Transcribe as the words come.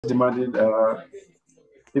demanding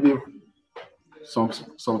maybe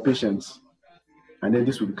some patience, and then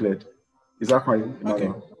this will be cleared. Is that fine,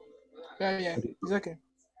 Emmanuel? Okay. Yeah, Okay. it's okay.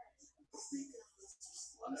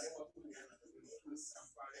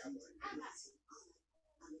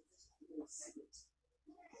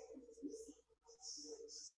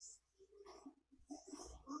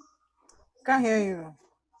 Can't hear you.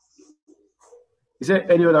 Is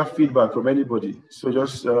there any other feedback from anybody? So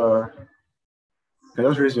just can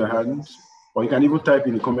just raise your hand, or you can even type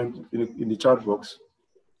in the comment in the chat box.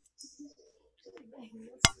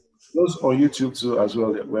 Those on YouTube too as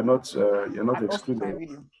well. We're not you're not I off my excluded.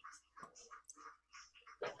 video.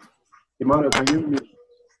 Emmanuel, can you hear me?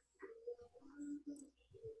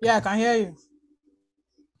 Yeah, I can hear you.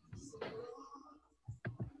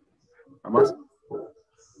 I'm asking.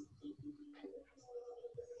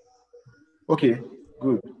 Okay,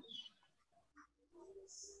 good.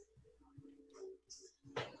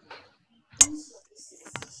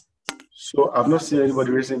 So I've not seen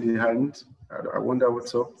anybody raising their hand. I wonder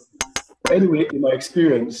what's up. Anyway, in my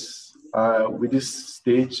experience with this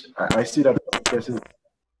stage, I see that the person is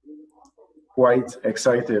quite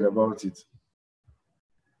excited about it.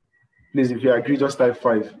 Please, if you agree, just type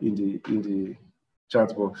 5 in the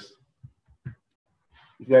chat box.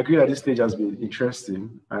 If you agree that this stage has been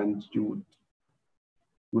interesting and you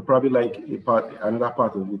would probably like another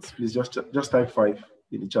part of it, please just type 5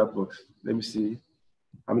 in the chat box. Let me see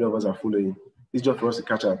how many of us are following. It's just for us to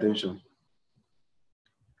catch our attention.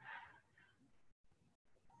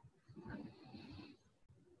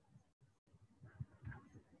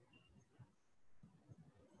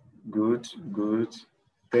 Good, good.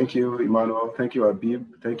 Thank you, Emmanuel. Thank you, Abib.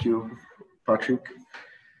 Thank you, Patrick.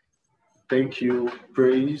 Thank you,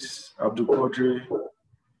 Praise, Abdul Qadri,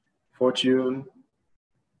 Fortune,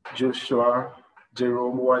 Joshua,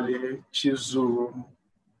 Jerome Wale, Chizuru.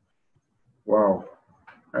 Wow,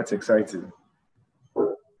 that's exciting.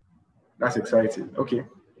 That's exciting. Okay.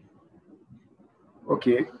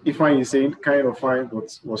 Okay. Ifeanyi is saying kind of fine,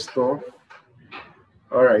 but was tough.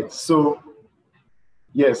 All right. So,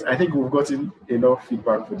 yes, I think we've gotten enough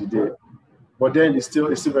feedback for the day. But then it's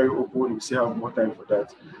still very open. We still have more time for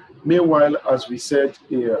that. Meanwhile, as we said,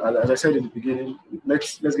 as I said in the beginning,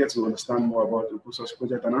 let's get to understand more about the open source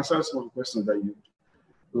project and answer some of the questions that you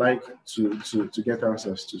like to get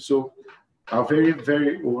answers to. So, our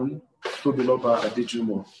very own Tobiloba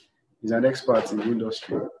Adejumo is an expert in the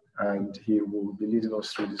industry, and he will be leading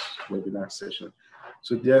us through this webinar session.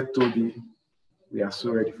 So, dear Toby, we are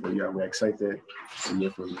so ready for you, and we're excited to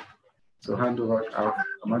hear from you. So I'm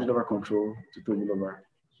handing over control to Tobiloba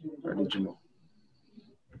Adejumo.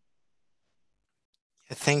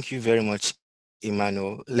 Thank you very much,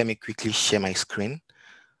 Emmanuel. Let me quickly share my screen.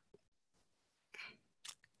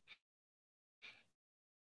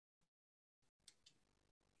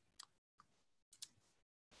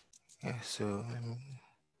 Yeah, so let me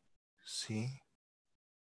see.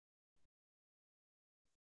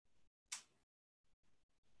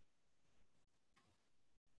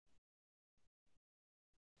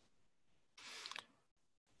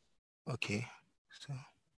 Okay, so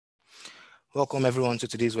welcome everyone to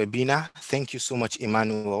today's webinar. Thank you so much,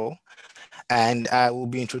 Emmanuel. And I will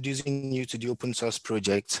be introducing you to the open source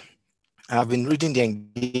project. I've been reading the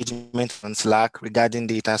engagement on Slack regarding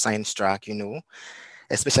data science track,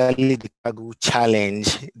 especially the Kaggle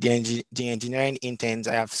challenge, the engineering interns.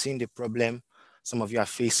 I have seen the problem some of you are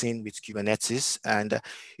facing with Kubernetes and,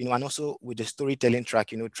 and also with the storytelling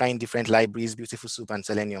track, trying different libraries, Beautiful Soup and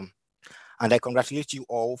Selenium. And I congratulate you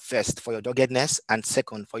all first for your doggedness and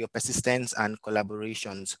second for your persistence and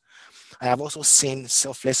collaborations. I have also seen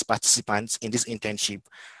selfless participants in this internship.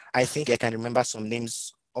 I think I can remember some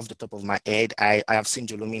names off the top of my head. I have seen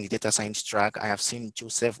Jolomi in the data science track. I have seen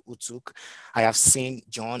Joseph Utuk. I have seen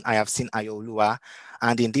John. I have seen Ayolua.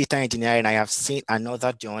 And in data engineering, I have seen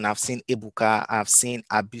another John. I've seen Ebuka. I've seen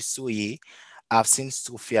Abisoye. I've seen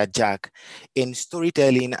Sophia Jack. In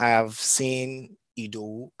storytelling, I have seen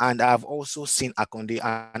Ido, and I've also seen Akonde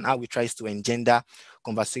and how we tries to engender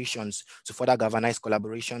conversations to further galvanize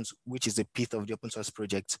collaborations, which is the pith of the open source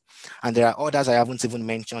project. And there are others I haven't even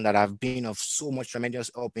mentioned that have been of so much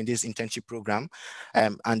tremendous help in this internship program.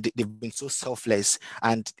 And they've been so selfless,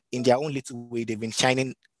 and in their own little way, they've been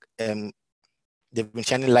shining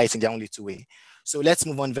lights in their own little way. So let's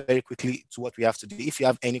move on very quickly to what we have to do. If you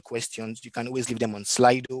have any questions, you can always leave them on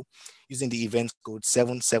Slido using the event code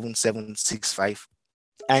 77765.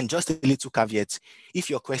 And just a little caveat, if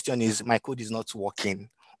your question is, my code is not working,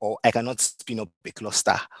 or I cannot spin up a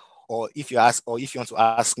cluster, or if you want to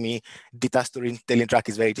ask me, data storytelling track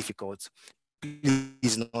is very difficult,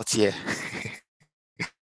 please not here.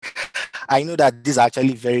 I know that these are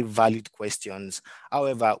actually very valid questions.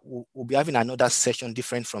 However, we'll be having another session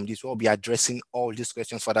different from this. We'll be addressing all these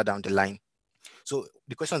questions further down the line. So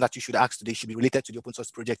the questions that you should ask today should be related to the open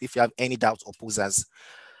source project if you have any doubts or posers.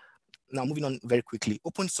 Now, moving on very quickly,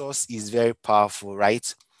 open source is very powerful,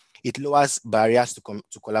 right? It lowers barriers to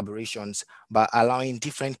collaborations by allowing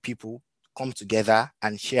different people come together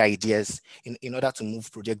and share ideas in order to move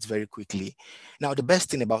projects very quickly. Now, the best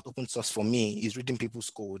thing about open source for me is reading people's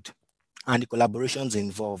code and the collaborations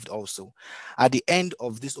involved also. At the end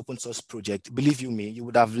of this open source project, believe you me, you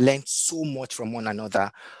would have learned so much from one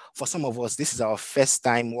another. For some of us, this is our first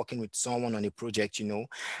time working with someone on a project,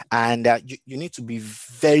 and you need to be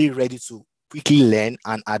very ready to quickly learn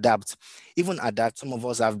and adapt. Even at that, some of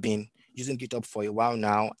us have been using GitHub for a while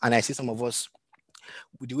now, and I see some of us,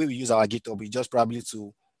 with the way we use our GitHub, we just probably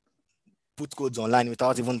to put codes online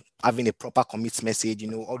without even having a proper commit message,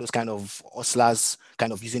 all those kind of hustlers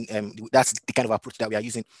kind of using, that's the kind of approach that we are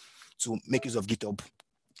using to make use of GitHub.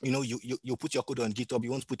 You put your code on GitHub,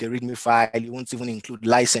 you won't put a README file, you won't even include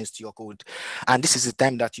license to your code. And this is the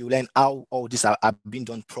time that you learn how all this are being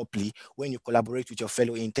done properly when you collaborate with your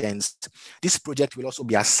fellow interns. This project will also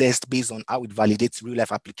be assessed based on how it validates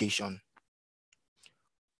real-life application.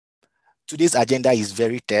 Today's agenda is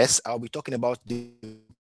very test. I'll be talking about the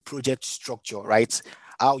project structure, right?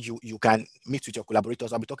 How you can meet with your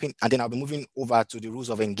collaborators. I'll be talking, and then I'll be moving over to the rules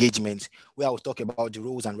of engagement, where I'll talk about the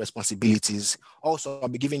roles and responsibilities. Also, I'll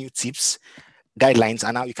be giving you tips, guidelines,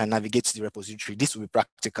 and how you can navigate the repository. This will be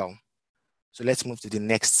practical. So let's move to the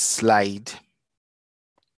next slide.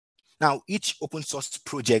 Now, each open source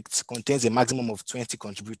project contains a maximum of 20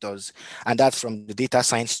 contributors, and that's from the data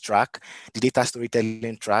science track, the data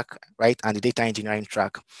storytelling track, right, and the data engineering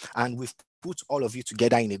track. And we've put all of you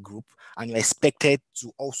together in a group, and you're expected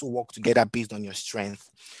to also work together based on your strength.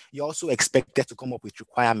 You're also expected to come up with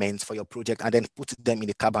requirements for your project and then put them in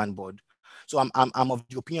the Kanban board. So I'm of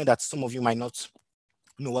the opinion that some of you might not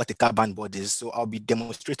know what a Kanban board is. So I'll be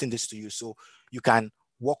demonstrating this to you so you can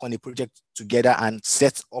work on a project together and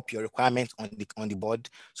set up your requirements on the board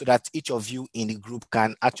so that each of you in the group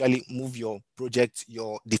can actually move your project,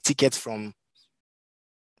 the tickets from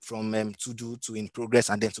to do to in progress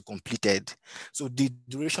and then to completed. So the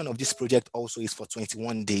duration of this project also is for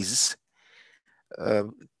 21 days.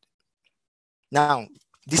 Now,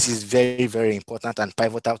 this is very, very important and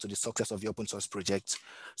pivotal to the success of your open source project.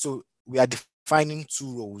 So we are defining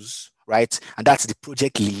two roles, right? And that's the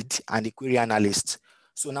project lead and the query analyst.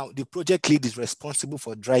 So now the project lead is responsible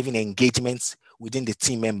for driving engagements within the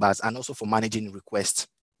team members and also for managing requests.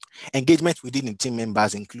 Engagement within the team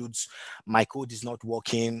members includes my code is not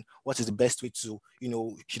working. What is the best way to,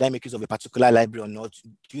 should I make use of a particular library or not?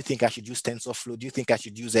 Do you think I should use TensorFlow? Do you think I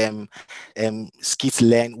should use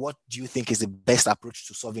skitlearn? What do you think is the best approach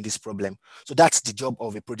to solving this problem? So that's the job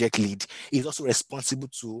of a project lead. He's also responsible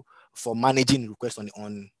for managing requests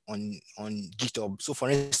on GitHub. So for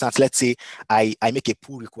instance, let's say I make a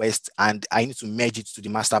pull request and I need to merge it to the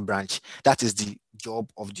master branch. That is the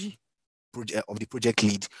job of the project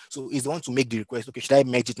lead. So he's the one to make the request. Okay, should I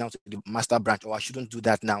merge it now to the master branch or I shouldn't do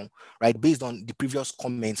that now, right? Based on the previous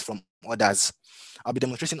comments from others. I'll be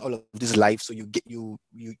demonstrating all of this live so you'll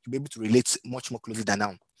be able to relate much more closely than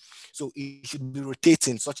now. So it should be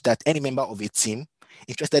rotating such that any member of a team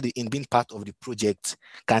interested in being part of the project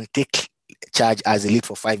can take charge as a lead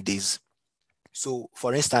for 5 days. So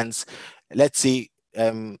for instance, let's say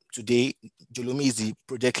today, Jolomi is the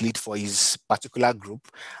project lead for his particular group.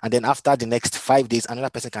 And then after the next 5 days, another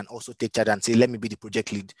person can also take charge and say, let me be the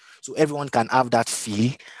project lead. So everyone can have that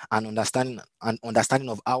feel and understanding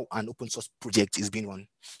of how an open source project is being run.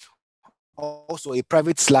 Also, a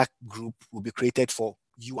private Slack group will be created for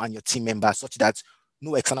you and your team members such that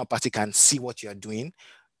no external party can see what you're doing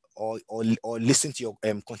or listen to your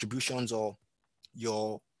contributions or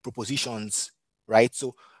your propositions, right?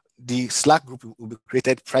 So the Slack group will be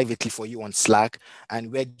created privately for you on Slack,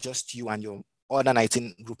 and where just you and your other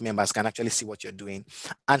 19 group members can actually see what you're doing.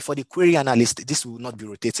 And for the query analyst, this will not be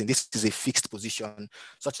rotating. This is a fixed position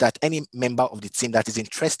such that any member of the team that is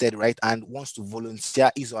interested, right, and wants to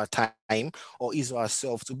volunteer his or her time or his or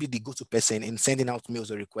herself to be the go-to person in sending out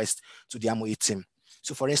mails or requests to the MOA team.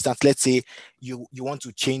 So for instance, let's say you want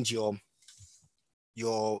to change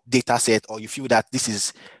your data set, or you feel that this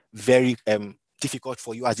is very difficult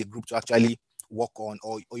for you as a group to actually work on,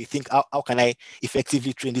 or you think, how can I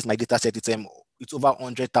effectively train this my data set? It's over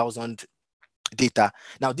 100,000 data.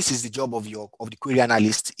 Now, this is the job of the query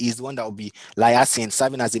analyst, is the one that will be liaising,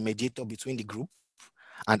 serving as a mediator between the group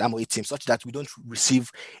and MOA team, such that we don't receive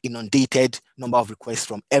inundated number of requests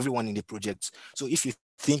from everyone in the project. So if you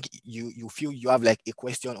think you feel you have like a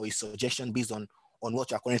question or a suggestion based on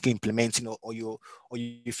what you are currently implementing, or you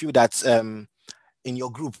feel that in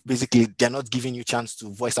your group, basically, they're not giving you chance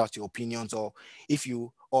to voice out your opinions, or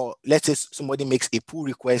or let's say somebody makes a pull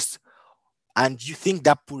request and you think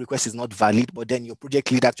that pull request is not valid, but then your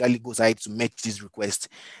project lead actually goes ahead to make this request,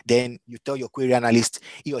 then you tell your query analyst,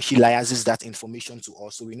 he or she liaises that information to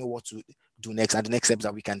us so we know what to do next and the next steps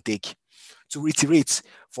that we can take. To reiterate,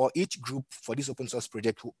 for each group for this open source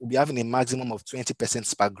project, we'll be having a maximum of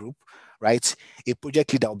 20% per group, right? A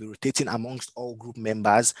project leader will be rotating amongst all group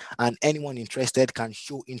members, and anyone interested can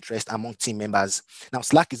show interest among team members. Now,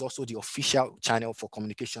 Slack is also the official channel for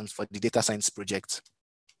communications for the data science project.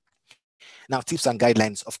 Now, tips and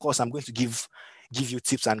guidelines. Of course, I'm going to give you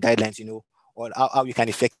tips and guidelines, on how you can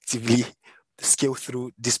effectively scale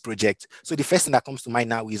through this project. So the first thing that comes to mind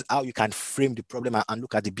now is how you can frame the problem and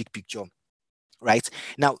look at the big picture. Right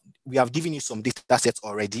now, we have given you some data sets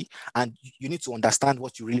already, and you need to understand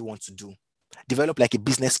what you really want to do. Develop like a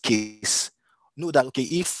business case. Know that, okay,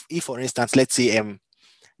 if for instance, let's say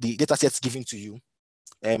the data sets given to you,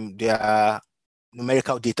 there are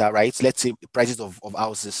numerical data, right? Let's say prices of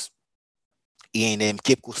houses in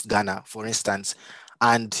Cape Coast, Ghana, for instance,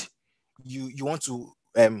 and you want to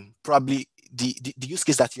probably the use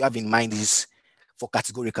case that you have in mind is for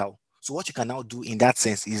categorical. So what you can now do in that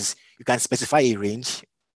sense is you can specify a range,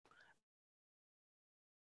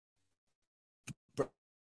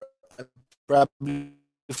 probably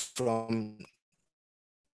from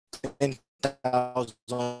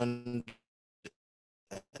 10,000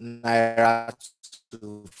 naira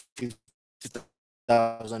to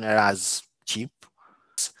 50,000 naira as cheap,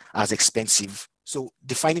 as expensive. So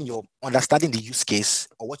defining understanding the use case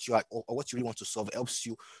or what you really want to solve helps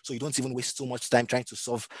you, so you don't even waste so much time trying to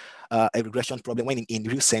solve a regression problem, when in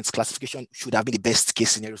real sense classification should have been the best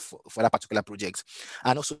case scenario for that particular project.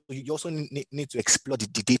 And also you also need to explore the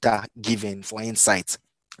data given for insight.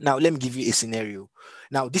 Now, let me give you a scenario.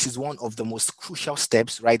 Now, this is one of the most crucial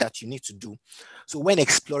steps, right, that you need to do. So when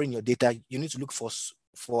exploring your data, you need to look for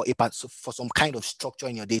some kind of structure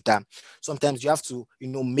in your data. Sometimes you have to,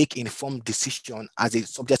 make informed decision as a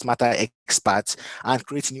subject matter expert and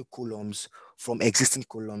create new columns from existing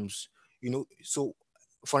columns. So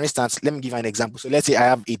for instance, let me give you an example. So let's say I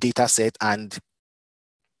have a data set,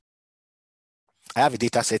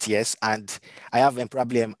 yes, and I have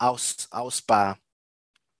probably house per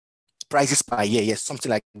prices per year, yes, something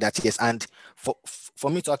like that, yes. And for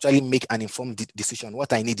me to actually make an informed decision,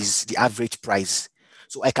 what I need is the average price.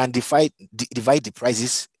 So I can divide the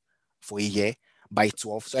prices for a year by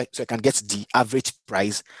 12, so I can get the average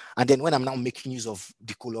price. And then when I'm now making use of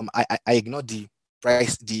the column, I ignore the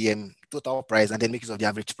price, the total price, and then make use of the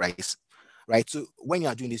average price, right? So when you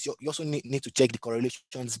are doing this, you also need to check the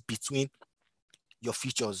correlations between your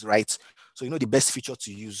features, right? So you know the best feature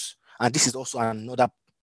to use. And this is also another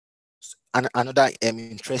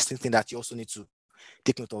interesting thing that you also need to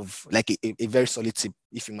take note of, like a very solid tip,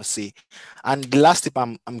 if you must say. And the last tip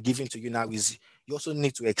I'm giving to you now is you also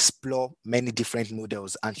need to explore many different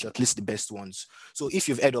models and shortlist the best ones. So if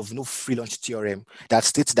you've heard of no free lunch theorem that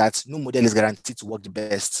states that no model is guaranteed to work the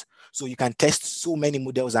best. So you can test so many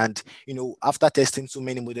models, and after testing so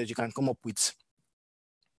many models, you can come up with,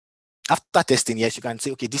 after testing, yes, you can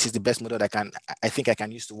say, okay, this is the best model that I think I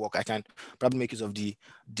can use to work. I can probably make use of the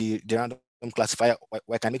random classifier,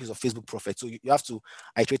 or I can make use of Facebook Prophet. So you have to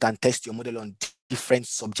iterate and test your model on different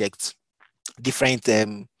subjects, different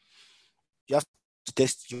you have to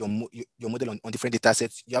test your model on different data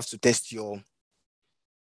sets. You have to test your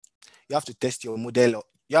model,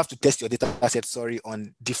 you have to test your data set,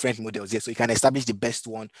 on different models. So you can establish the best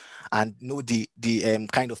one and know the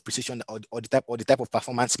kind of precision or the type of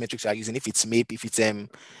performance metrics you are using. If it's MAPE, if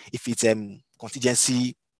it's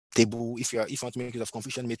contingency table, if you want to make use of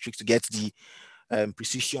confusion matrix to get the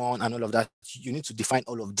precision and all of that, you need to define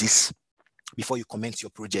all of this before you commence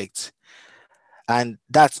your project. And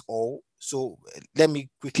that's all. So let me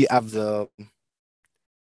quickly have let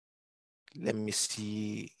me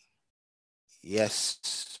see.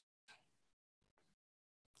 Yes.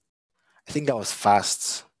 I think that was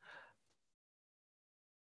fast.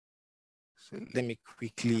 So let me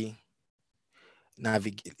quickly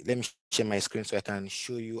navigate. Let me share my screen so I can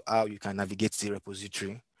show you how you can navigate the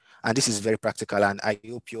repository. And this is very practical, and I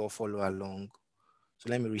hope you all follow along. So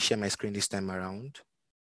let me reshare my screen this time around.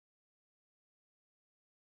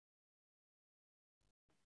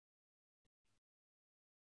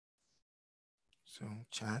 So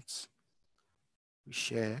chat,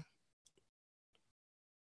 reshare,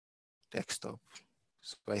 desktop.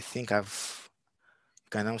 So I think you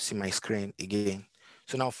can now see my screen again.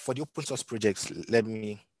 So now for the open source projects, let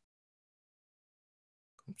me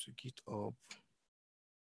come to GitHub.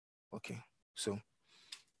 Okay, so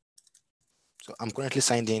I'm currently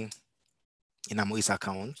signed in Amoi's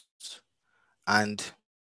account, and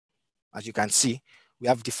as you can see, we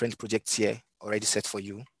have different projects here already set for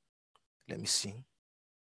you. Let me see.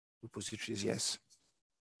 Repositories, yes.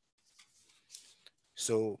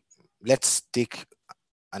 So let's take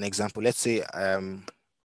an example. Let's say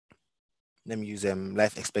let me use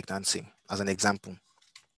life expectancy as an example.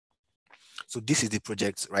 So this is the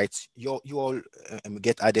project, right? You all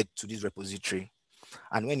get added to this repository,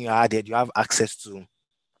 and when you're added, you have access to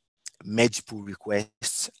merge pull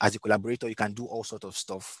requests. As a collaborator, you can do all sorts of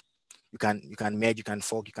stuff. You can merge, you can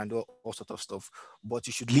fork, you can do all sorts of stuff, but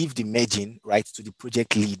you should leave the merging right to the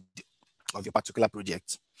project lead of your particular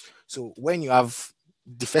project. So when you have,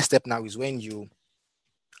 the first step now is when you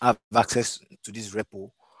have access to this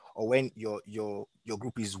repo, or when your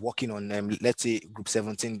group is working on let's say group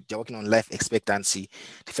 17, they're working on life expectancy.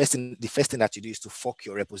 The first thing that you do is to fork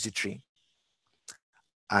your repository,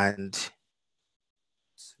 and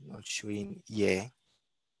it's not showing here.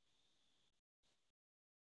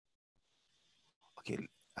 Okay,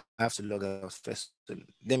 I have to log out first. So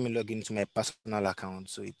let me log into my personal account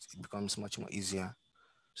so it becomes much more easier.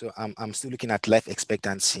 So I'm still looking at life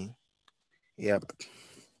expectancy. Yep.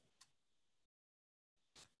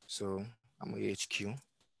 So I'm with HQ.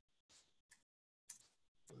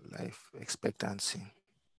 Life expectancy.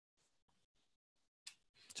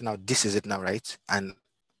 So now this is it now, right? And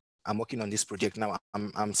I'm working on this project now.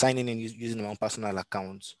 I'm signing in using my own personal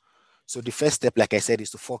account. So the first step, like I said,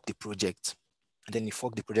 is to fork the project. And then you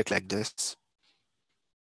fork the project like this.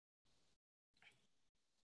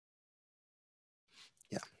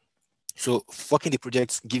 Yeah. So forking the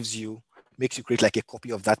project makes you create like a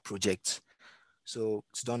copy of that project. So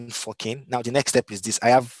it's done forking. Now the next step is this. I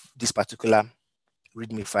have this particular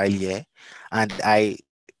README file here, and I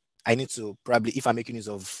need to probably, if I'm making use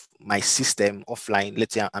of my system offline,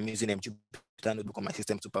 let's say I'm using Jupyter Notebook on my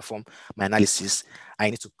system to perform my analysis, I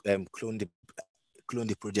need to clone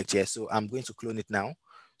the project here. So I'm going to clone it now.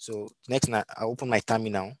 So next, I open my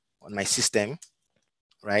terminal on my system,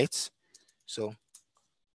 right? So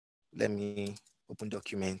let me open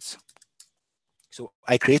documents. So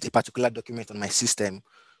I create a particular document on my system.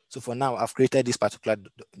 So for now, I've created this particular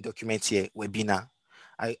document here, webinar.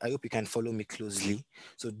 I hope you can follow me closely.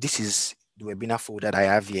 So this is the webinar folder that I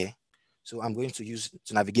have here. So I'm going to use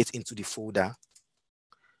to navigate into the folder.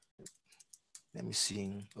 Let me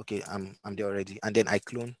see. Okay, I'm there already. And then I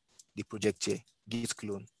clone the project here. Git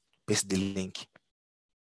clone, paste the link.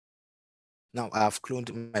 Now I have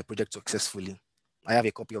cloned my project successfully. I have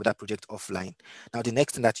a copy of that project offline. Now the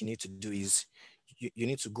next thing that you need to do is you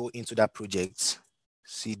need to go into that project,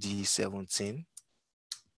 CD17.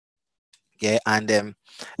 Yeah, and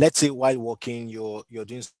let's say while working, you're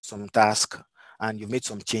doing some task and you've made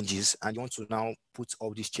some changes and you want to now put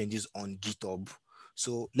all these changes on GitHub.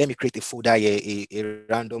 So let me create a folder here, a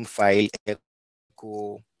random file,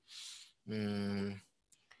 echo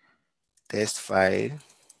test file,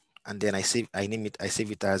 and then I save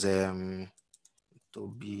it as to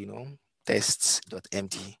be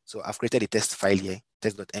tests.md. So I've created a test file here,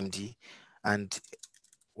 test.md, and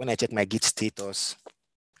when I check my Git status,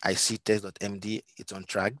 I see test.md, it's on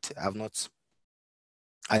track. I've not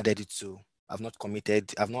added it to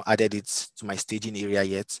my staging area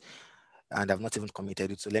yet, and I've not even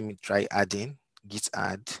committed it. So let me try adding git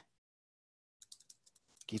add.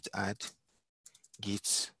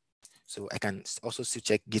 So I can also still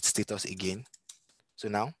check git status again. So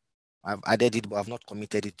now I've added it, but I've not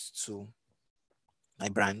committed it to my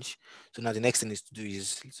branch. So now the next thing is to do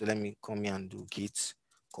is, so let me come here and do git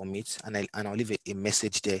commit, and I'll leave a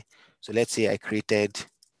message there. So let's say I created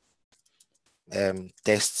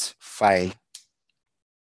test file.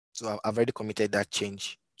 So I've already committed that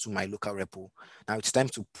change to my local repo. Now it's time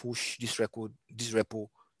to push this repo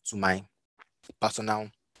to my personal,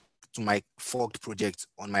 to my forked project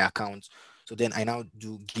on my account. So then I now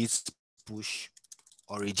do git push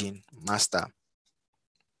origin master.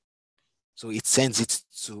 So it sends it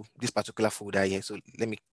to this particular folder here. So let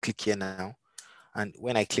me click here now. And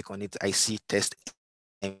when I click on it, I see test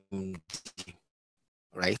MD,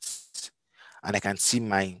 right? And I can see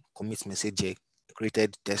my commit message here,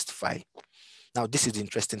 created test file. Now, this is the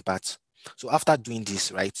interesting part. So after doing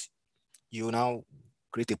this, right, you now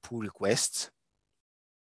create a pull request.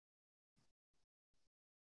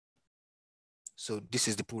 So this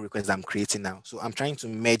is the pull request I'm creating now. So I'm trying to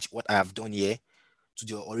merge what I have done here to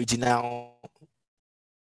the original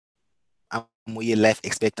Amoye life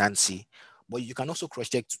expectancy. But you can also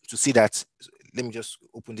cross-check to see that, let me just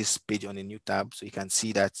open this page on a new tab so you can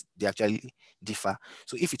see that they actually differ.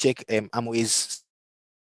 So if you check Amoe's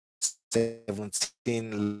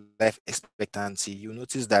 17 life expectancy, you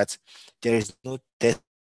notice that there is no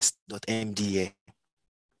test.md here,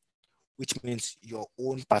 which means your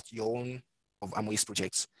own part, your own of Amoe's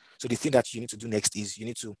projects. So the thing that you need to do next is you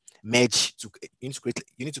need to merge to you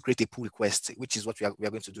need to create a pull request, which is what we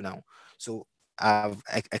are going to do now. So I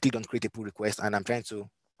clicked on create a pull request, and I'm trying to.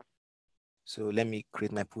 So let me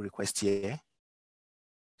create my pull request here.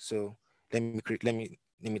 So let me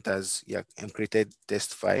name it as created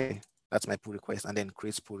test file. That's my pull request, and then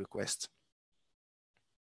create pull request.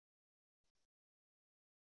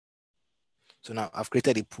 So now I've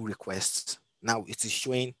created a pull request. Now it is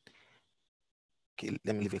showing. Okay,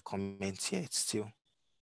 let me leave a comment here. It's still.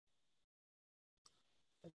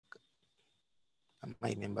 I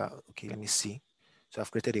might remember. Okay, let me see. So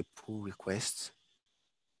I've created a pull request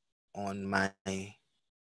on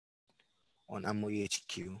Amoy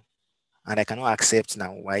HQ, and I cannot accept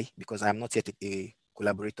now. Why? Because I'm not yet a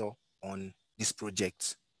collaborator on this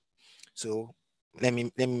project. So let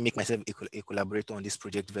me make myself a collaborator on this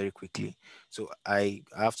project very quickly. So I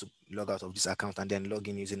have to log out of this account and then log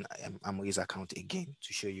in using Amoy's account again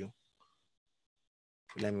to show you.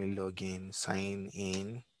 Let me log in, sign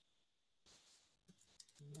in,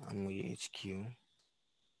 Amoy HQ.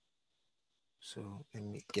 So let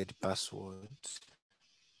me get the password.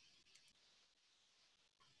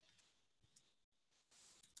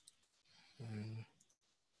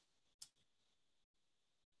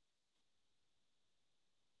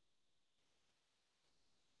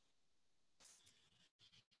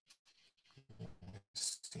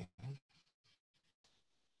 See.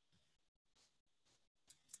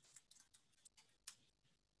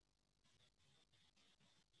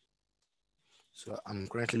 So I'm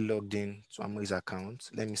currently logged in to Amoy's account.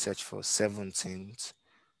 Let me search for 17th.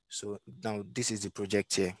 So now this is the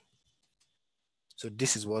project here. So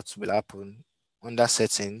this is what will happen. Under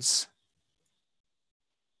settings,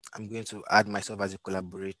 I'm going to add myself as a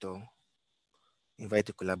collaborator, invite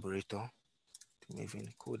a collaborator,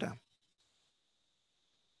 even coder.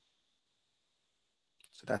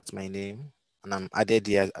 So that's my name, and I'm added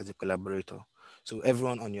here as a collaborator. So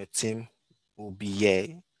everyone on your team will be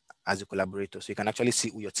here as a collaborator. So you can actually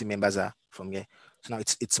see who your team members are from here. So now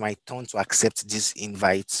it's my turn to accept this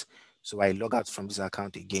invite. So I log out from this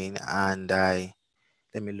account again, and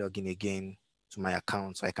let me log in again to my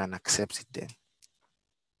account so I can accept it then.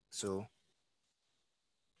 So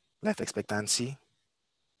life expectancy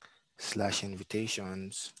 /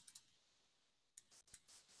 invitations.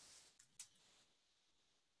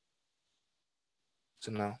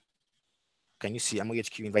 So now, can you see Amoy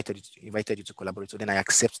HQ invited you to collaborate? So then I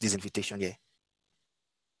accept this invitation here.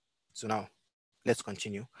 So now, let's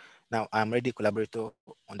continue. Now I'm ready collaborator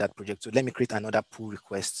on that project. So let me create another pull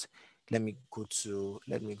request. Let me go to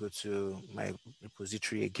my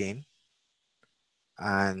repository again.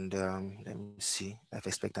 And let me see life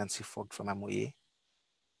expectancy forked from Amoye.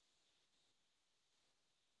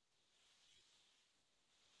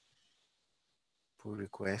 Pull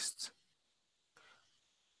request.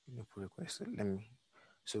 Pull request.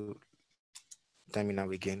 So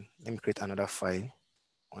terminal again. Let me create another file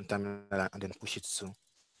on terminal and then push it to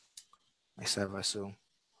my server. So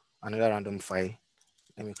another random file.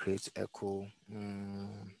 Let me create echo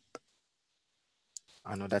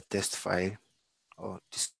another test file, or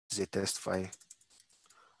this is a test file,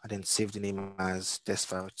 and then save the name as test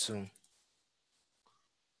file 2.md.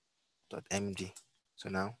 So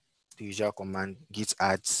now the usual command git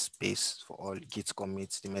add space for all, git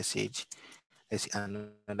commit the message. Let's see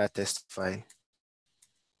another test file.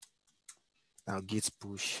 Now git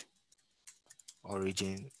push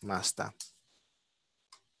origin master.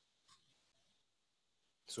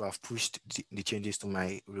 So I've pushed the changes to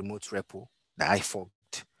my remote repo that I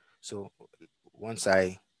forked. So once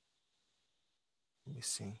let me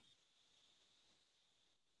see.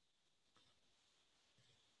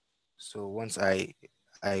 So once I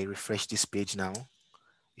refresh this page now,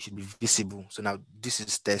 it should be visible. So now this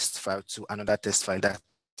is test file 2, another test file that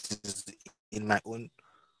is in my own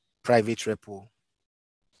private repo.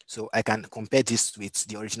 So I can compare this with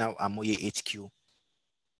the original Amoye HQ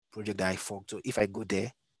project that I forked. So if I go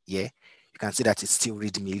there, yeah, you can see that it's still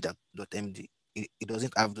readme.md. It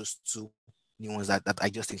doesn't have those two new ones that I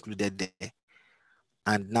just included there.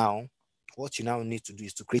 And now what you now need to do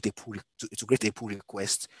is to create a pull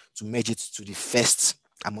request to merge it to the first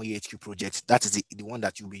Amoye HQ project. That is the one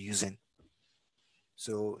that you'll be using.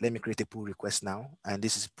 So let me create a pull request now, and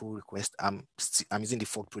this is pull request. I'm using the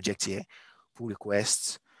fork project here, pull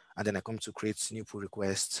request, and then I come to create new pull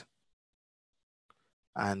request.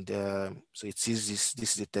 And so it sees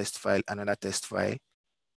this is a test file, another test file.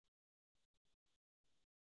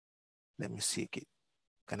 Let me see. Okay.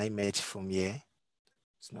 Can I merge from here?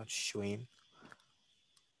 It's not showing.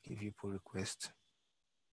 Give you pull request.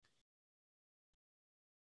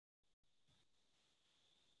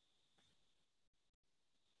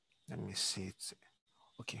 Let me see it.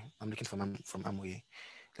 Okay, I'm looking from Amoye.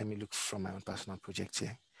 Let me look from my own personal project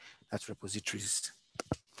here. That's repositories.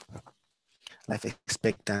 Life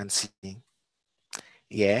expectancy.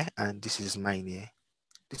 Yeah, and this is mine here.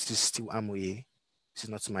 This is still Amoye. This is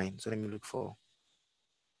not mine. So let me look for.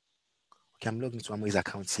 Okay, I'm logging into Amoye's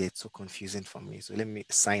account here. It's so confusing for me. So let me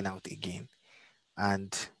sign out again.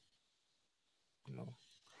 And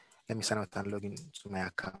let me sign out and log into my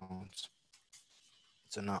account.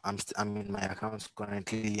 So now I'm in my account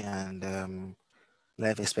currently, and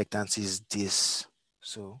life expectancy is this.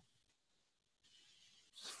 So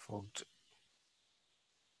it's fogged.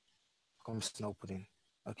 Comes now opening.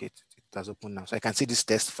 Okay, it has opened now. So I can see this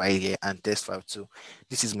test file here and test file 2.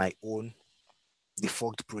 This is my own, the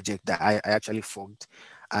fogged project that I actually fogged.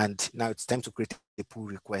 And now it's time to create a pull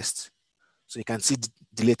request. So you can see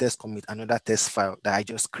the latest commit, another test file that I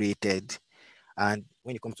just created. And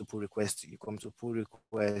when you come to pull request, you come to pull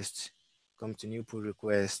request, come to new pull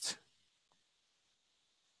request.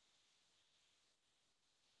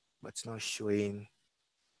 But it's not showing.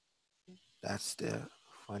 That's the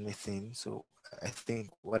funny thing. So I think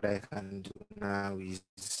what I can do now is,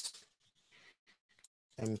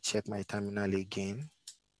 let me check my terminal again.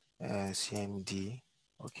 CMD,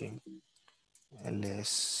 okay.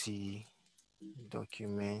 LSC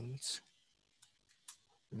documents.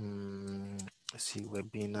 See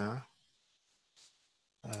webinar.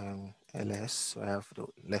 LS. So I have the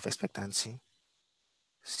life expectancy.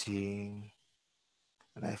 See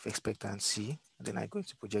life expectancy. And then I go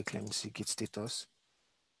into project. Let me see git status.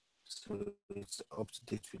 So it's up to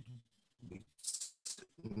date with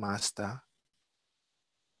master.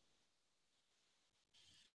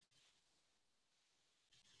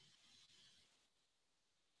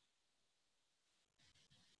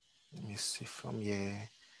 Let me see from here.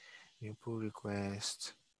 New pull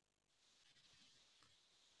request.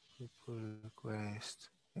 New pull request.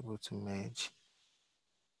 Able to merge.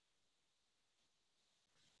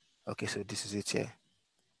 Okay, so this is it here.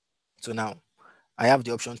 So now I have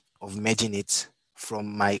the option of merging it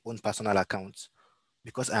from my own personal account.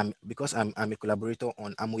 Because I'm a collaborator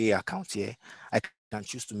on Amoye account here, I can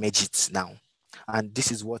choose to merge it now. And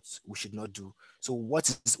this is what we should not do. So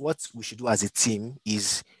what we should do as a team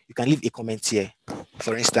is, you can leave a comment here.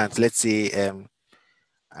 For instance, let's say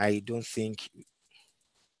I don't think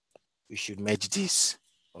we should merge this,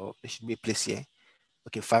 or there should be a place here.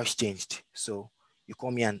 Okay, files changed. So you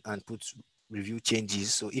come here and put review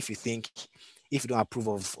changes. So if you don't approve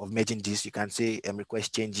of merging this, you can say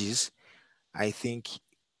request changes. I think,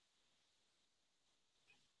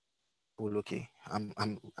 pull, okay. I'm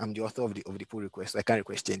the author of the pull request. I can't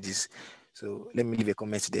request changes. So let me leave a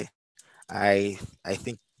comment there. I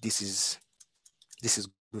think this is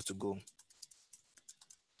good to go.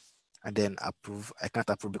 And then approve. I can't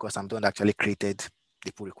approve because I'm the one that actually created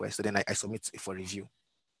the pull request. So then I submit it for review.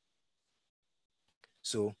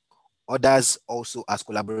 So others also, as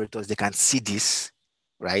collaborators, they can see this,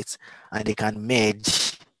 right? And they can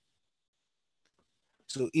merge.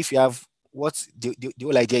 So if you have, what the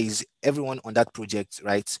whole idea is, everyone on that project,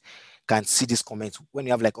 right, can see this comment. When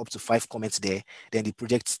you have like up to 5 comments there, then the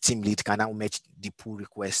project team lead can now merge the pull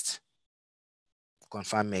request,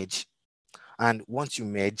 confirm merge. And once you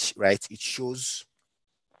merge, right, it shows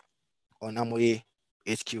on Amoye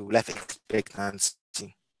HQ life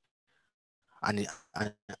expectancy, and it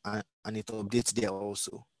updates there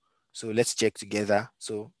also. So let's check together.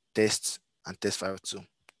 So test and test file 2.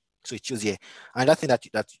 So it shows here. Another thing that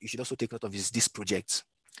you should also take note of is this project.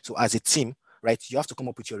 So as a team, right, you have to come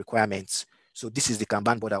up with your requirements. So this is the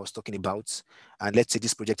Kanban board I was talking about. And let's say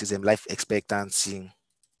this project is life expectancy,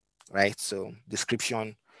 right? So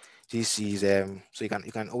description, this is so you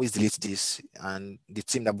can always delete this, and the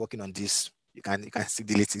team that working on this, you can still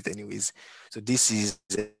delete it anyways. So this is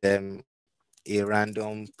a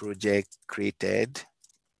random project created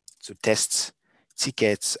to test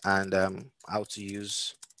tickets and how to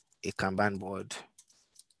use a Kanban board.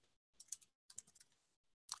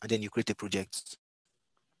 And then you create a project.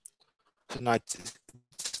 So now it's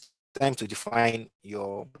time to define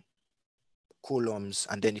your columns,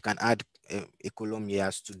 and then you can add a column here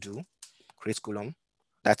as to do, create column.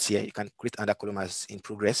 That's here. You can create another column as in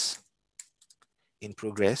progress,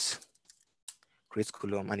 create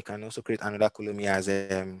column, and you can also create another column here as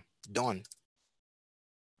done,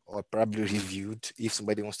 or probably reviewed if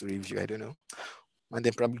somebody wants to review, I don't know, and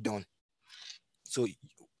then probably done. So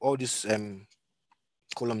all this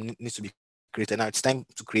column needs to be created. Now it's time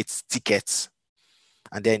to create tickets,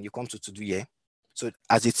 and then you come to do here. So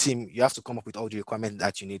as a team, you have to come up with all the requirements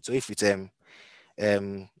that you need. So if it's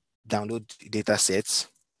download data sets,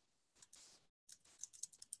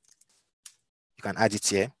 you can add it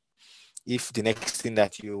here. If the next thing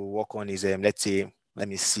that you work on is let's say, let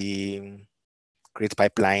me see, create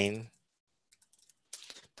pipeline,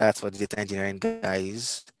 that's for the data engineering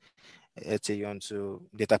guys. Let's say you want to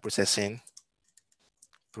data processing,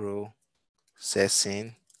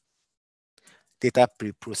 data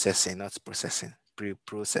pre-processing, not processing,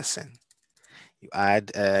 pre-processing. You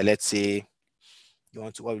add, let's say you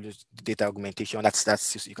want to what do data augmentation.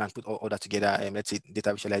 That's you can put all that together. Let's say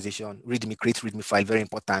data visualization, README, create README file, very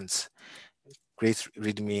important. Create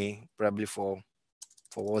README probably for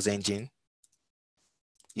WAS engine.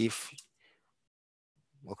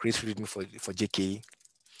 Or create README for JKE.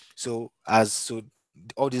 So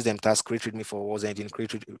all these tasks, create README for WAS engine,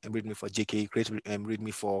 create README for JKE, create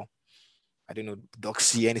README for, I don't know,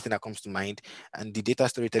 docsy, anything that comes to mind. And the data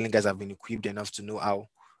storytelling guys have been equipped enough to know how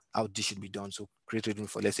this should be done. So create README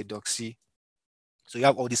for, let's say, docsy. So you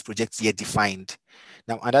have all these projects here defined.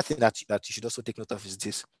 Now, another thing that you should also take note of is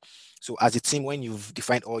this. So as a team, when you've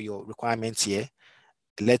defined all your requirements here,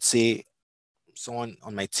 let's say someone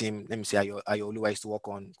on my team, let me say Ayoluwa is to work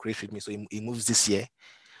on create README, so he moves this year.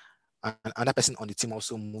 And another person on the team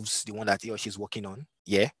also moves the one that he or she's working on.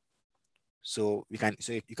 Yeah. So you can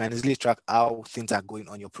easily track how things are going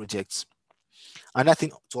on your projects. Another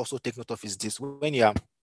thing to also take note of is this: when you are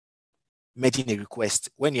merging a request,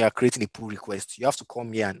 when you are creating a pull request, you have to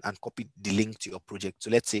come here and copy the link to your project. So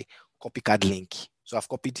let's say copy card link. So I've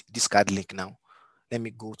copied this card link now. Let me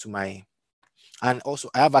go to my, and also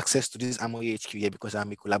I have access to this Amoy HQ here because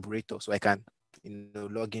I'm a collaborator. So I can,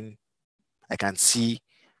 log in, I can see,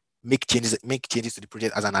 make changes to the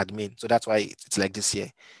project as an admin. So that's why it's like this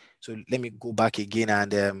here. So let me go back again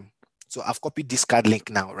and so I've copied this card link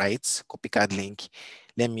now, right? Copy card link.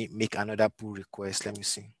 Let me make another pull request. Let me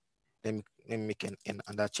see. Let me make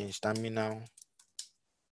another change terminal.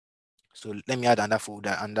 So let me add another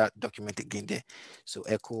folder and that document again there. So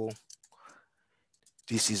echo.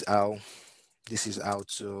 This is how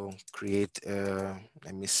to create.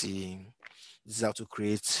 Let me see. This is how to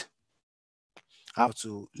create. How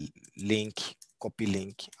to link, copy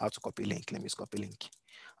link. How to copy link. Let me copy link,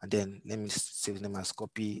 and then let me save the name as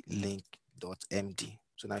copy link.md.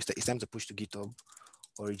 So now it's time to push to GitHub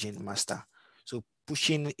origin master. So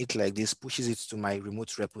pushing it like this pushes it to my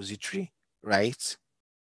remote repository, right?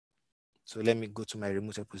 So let me go to my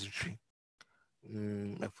remote repository.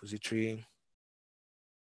 Repository.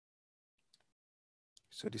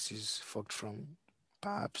 So this is forked from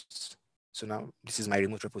perhaps. So now this is my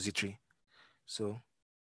remote repository. So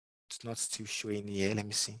it's not still showing here. Let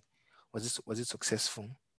me see. Was it successful?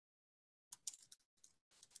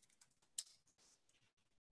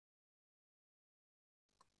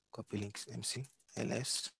 Copy links, MC,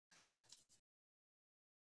 ls.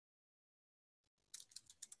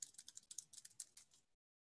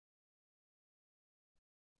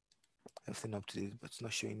 Everything up to date, but it's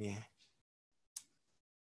not showing here.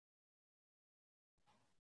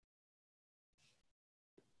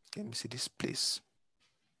 Let me see this place.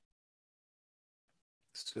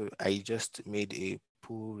 So I just made a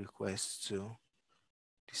pull request to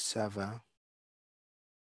the server.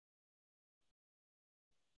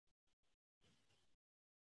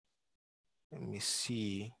 Let me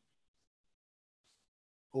see.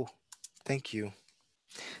 Oh, thank you.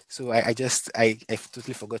 So I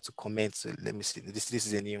totally forgot to comment. So let me see. This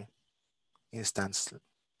is a new instance.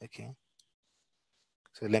 Okay.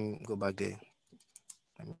 So let me go back there.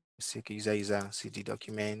 Let me see. User cd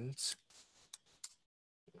documents.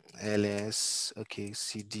 ls. Okay.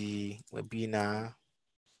 cd webinar.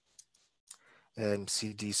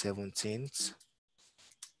 CD 17th.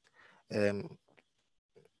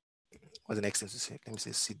 What's the next thing to say? Let me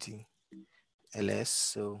say CD ls.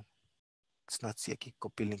 So it's not here.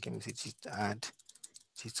 Copy link. Let me say git add,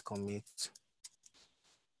 git commit,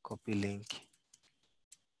 copy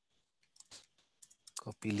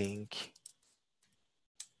link,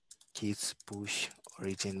 git push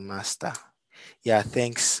origin master. Yeah,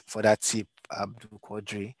 thanks for that tip, Abdul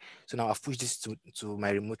Quadri. So now I've pushed this to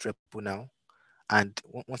my remote repo now. And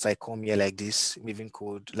once I come here like this, moving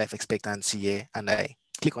code, life expectancy here, and I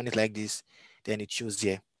click on it like this, then it shows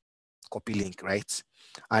here, copy link, right?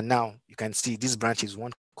 And now you can see this branch is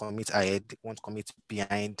one commit ahead, one commit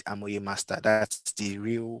behind Amoye master. That's the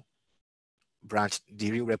real branch,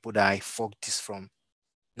 the real repo that I forked this from.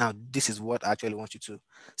 Now, this is what I actually want you to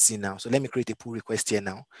see now. So let me create a pull request here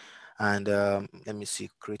now. And let me see,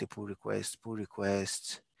 create a pull request,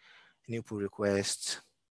 new pull request,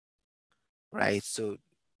 right? So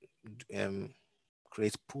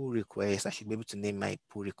create pull request. I should be able to name my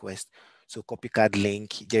pull request. So copycat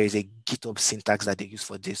link, there is a GitHub syntax that they use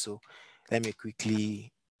for this. So let me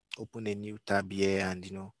quickly open a new tab here and,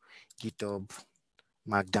 GitHub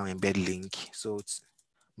markdown embed link. So it's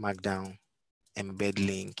markdown embed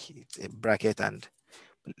link, it's a bracket, and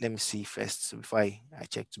let me see first. So before I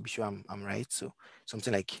check to be sure I'm right. So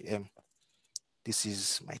something like this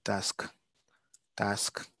is my task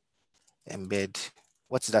embed.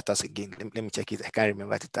 What's that task again? Let me check it. I can't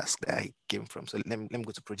remember the task that I came from. So let me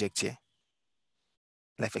go to project here.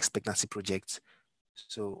 Life expectancy project.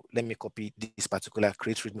 So let me copy this particular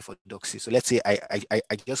create readme for doxy. So let's say I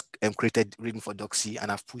just created readme for doxy and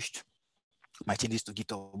I've pushed my changes to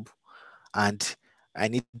GitHub, and I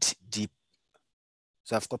need the,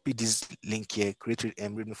 so I've copied this link here, create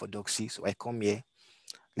readme for doxy. So I come here,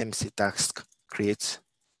 let me say task create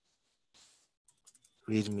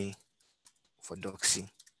readme for doxy.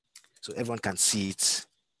 So everyone can see it.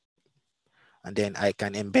 And then I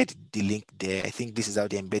can embed the link there. I think this is how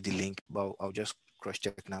they embed the link, but I'll just cross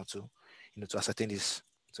check now to ascertain this.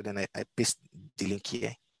 So then I paste the link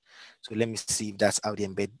here. So let me see if that's how they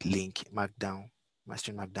embed link, markdown,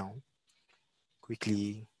 mastering markdown.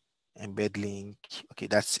 Quickly embed link. Okay,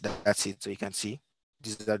 that's it. So you can see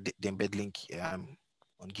this is how the embed link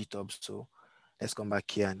on GitHub. So let's come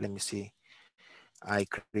back here and let me see. I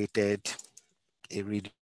created a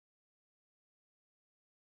readme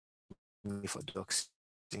for docs.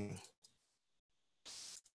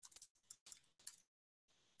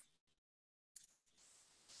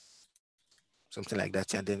 Something like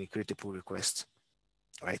that, and then you create a pull request,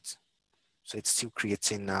 right? So it's still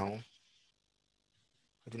creating now.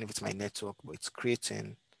 I don't know if it's my network, but it's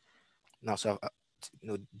creating now. So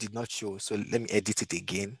did not show. So let me edit it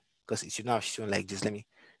again because it should now have shown like this. Let me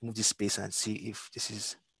move this space and see if this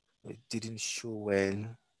is, it didn't show well.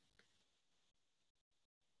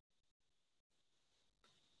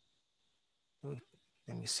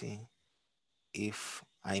 Let me see if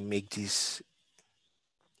I make this.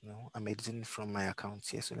 No, I'm editing from my account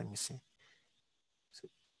here. So let me see.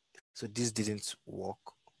 So this didn't work,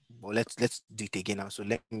 but let's do it again now. So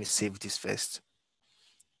let me save this first.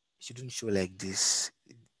 It shouldn't show like this.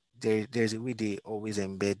 There's a way they always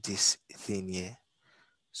embed this thing here.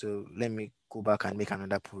 So let me go back and make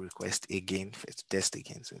another pull request again to test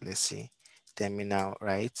again. So let's see terminal,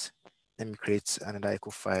 right? Let me create another echo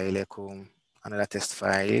file, another test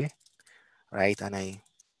file, right? And I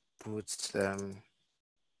put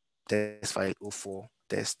test file 04,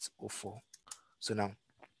 test 04. So now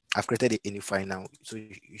I've created a new file now. So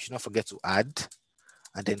you should not forget to add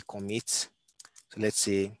and then commit. So let's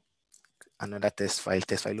say another test file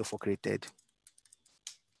 04 created.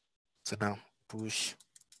 So now push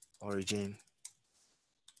origin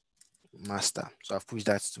master. So I've pushed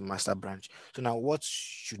that to master branch. So now what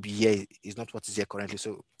should be here is not what is here currently.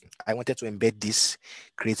 So I wanted to embed this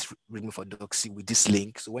create readme for doxy with this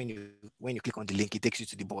link. So when you click on the link, it takes you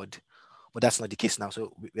to the board. But that's not the case now.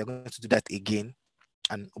 So we are going to do that again,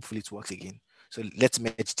 and hopefully it works again. So let's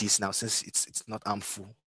merge this now since it's not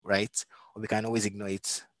harmful, right? Or we can always ignore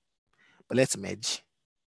it. But let's merge.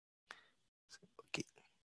 Okay.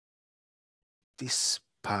 This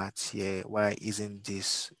part here, why isn't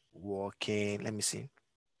this working? Let me see.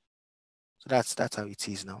 So that's how it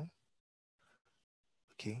is now.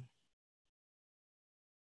 Okay.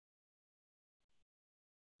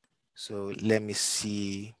 So let me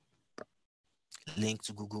see. Link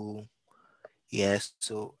to Google. Yes.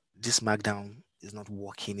 So this markdown is not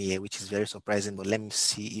working here, which is very surprising. But let me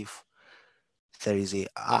see if there is a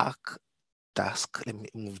arc task. Let me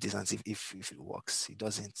move this and see if it works. It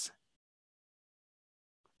doesn't.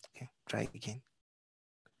 Okay, try again.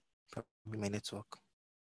 Probably my network.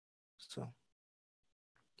 So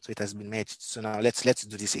it has been merged. So now let's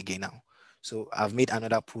do this again now. So I've made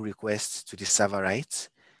another pull request to the server, right?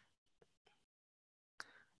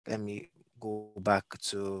 Let me go back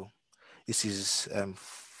to, this is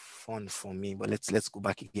fun for me, but let's go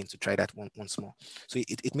back again to try that once more. So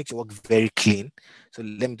it makes your work very clean. So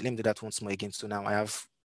let me do that once more again. So now I have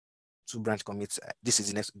 2 branch commits. This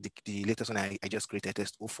is the latest one I just created,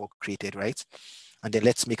 test 04 created, right? And then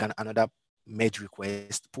let's make another merge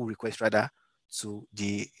request, pull request rather, to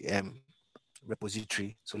the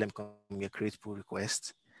repository. So let me come here, create pull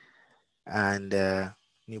request and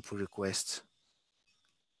new pull request.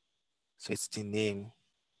 So it's the name.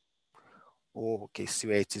 Oh, okay, see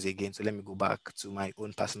where it is again. So let me go back to my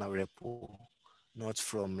own personal repo. not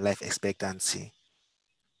from life expectancy.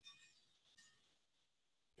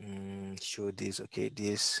 Show this, okay,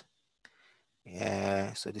 this.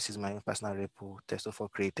 Yeah, so this is my own personal repo,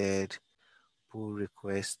 test04 created, pull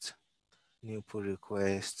request, new pull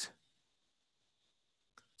request.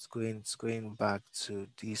 It's going back to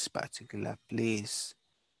this particular place.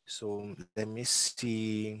 So let me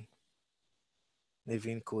see.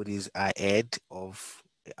 Living code is ahead of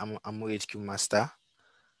Amo HQ master.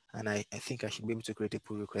 And I think I should be able to create a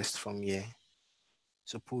pull request from here.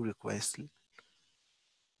 So pull request,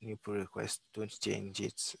 new pull request, don't change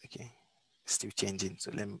it. Okay, still changing.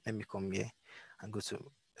 So let me come here and go to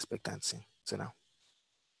expectancy. So now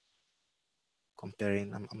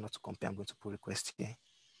comparing, I'm not to compare, I'm going to pull request here.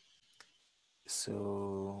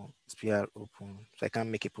 So SPR open. So I can't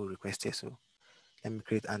make a pull request here. So let me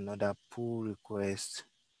create another pull request.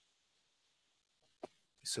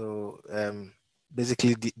 So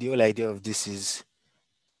basically the whole idea of this is,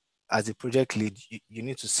 as a project lead, you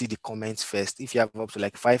need to see the comments first. If you have up to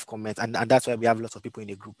like 5 comments, and that's why we have lots of people in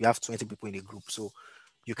the group. We have 20 people in the group. So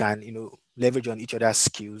you can, leverage on each other's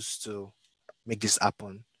skills to make this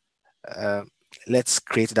happen. Let's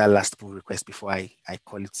create that last pull request before I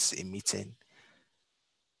call it a meeting.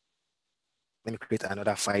 Let me create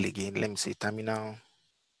another file again. Let me say terminal.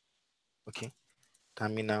 Okay,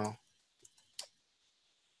 terminal.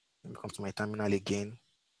 Let me come to my terminal again.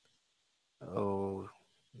 Oh,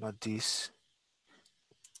 not this.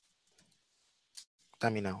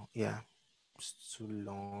 Terminal. Yeah, it's too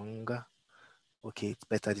long. Okay, it's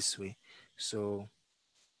better this way. So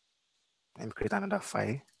let me create another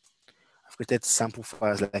file. I've created sample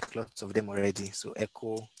files, like lots of them already. So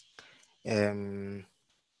echo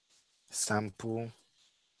sample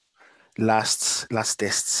last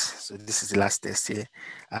test. So this is the last test here,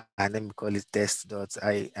 and let me call it test dot.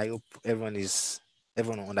 I hope everyone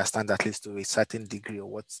understands at least to a certain degree of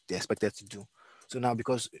what they're expected to do. So now,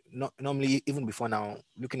 because normally, even before now,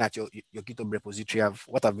 looking at your GitHub repository,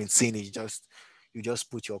 what I've been seeing is you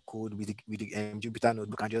just put your code with the Jupyter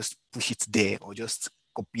notebook and just push it there, or just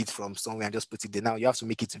copy it from somewhere and just put it there. Now you have to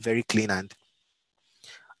make it very clean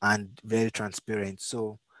and very transparent.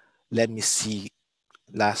 So let me see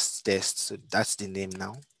last test. So that's the name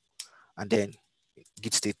now. And then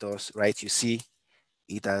git status, right? You see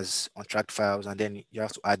it as untracked files, and then you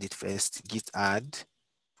have to add it first. Git add,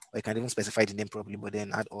 or you can even specify the name properly, but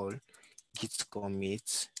then add all. Git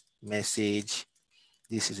commit, message.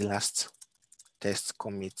 This is the last test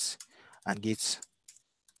commit, and git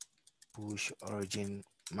push origin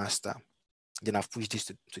master. Then I've pushed this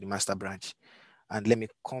to the master branch. And let me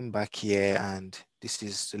come back here, and this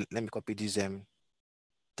is, so let me copy this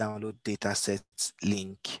download datasets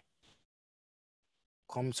link.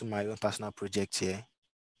 Come to my own personal project here,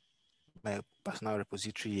 my personal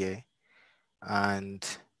repository here, and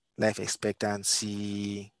life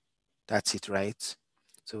expectancy, that's it, right?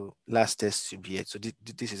 So last test should be it. So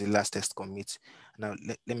this is the last test commit. Now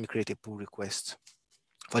let me create a pull request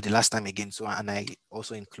for the last time again. So, and I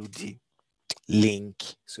also include the link.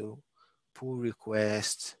 So pull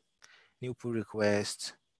request, new pull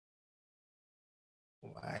request.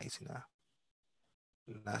 Why is it now?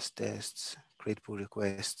 Last test, create pull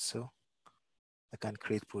request. So I can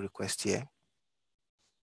create pull request here.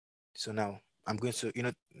 So now I'm going to,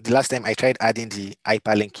 the last time I tried adding the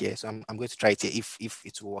hyperlink here. So I'm going to try it here if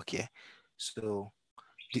it will work here. So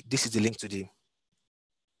this is the link to the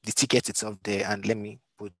ticket itself there. And let me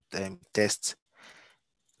put test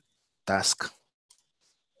task.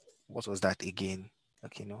 What was that again?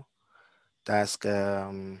 Okay, no. Task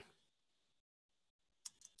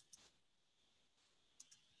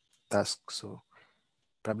task. So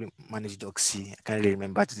probably manage doc C. I can't really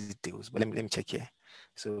remember the details, but let me check here.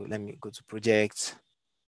 So let me go to projects,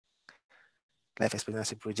 life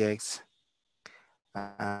expectancy projects,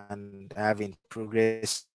 and I have in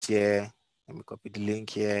progress here. Let me copy the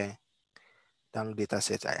link here. Download data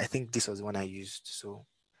set. I think this was the one I used. So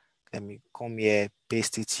let me come here,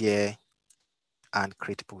 paste it here, and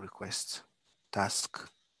create a pull request. Task.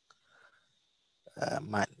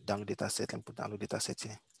 My download data set. Let me put download data set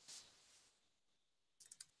here.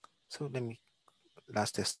 So let me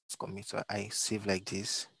last test commit. So I save like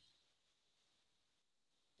this.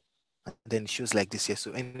 And then it shows like this here.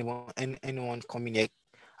 So anyone coming here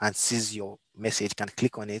and sees your message can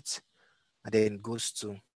click on it, and then goes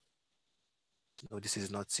to, no, this is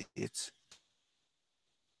not it.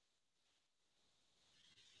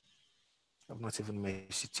 I've not even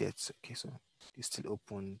merged it yet. Okay, so it's still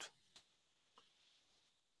opened.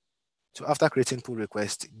 So after creating pull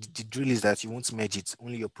request, the drill is that you won't merge it.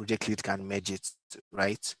 Only your project lead can merge it,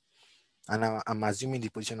 right? And I'm assuming the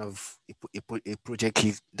position of a project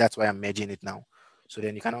lead. That's why I'm merging it now. So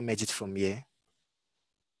then you cannot merge it from here,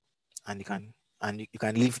 and you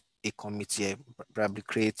can leave a commit here, probably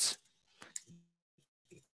create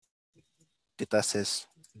data sets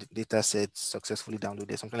successfully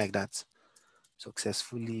downloaded, something like that.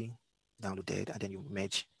 Successfully downloaded, and then you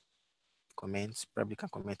merge comments, probably can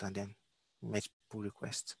comment and then merge pull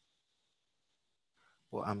request.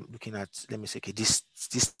 But I'm looking at, let me say, okay, this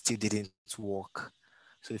still didn't work.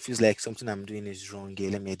 So it feels like something I'm doing is wrong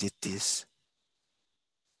here. Let me edit this.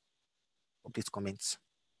 Update comments.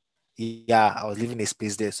 Yeah, I was leaving a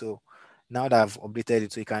space there. So now that I've updated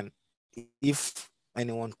it, so you can, if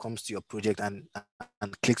anyone comes to your project and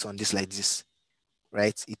clicks on this like this,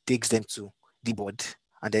 right, it takes them to the board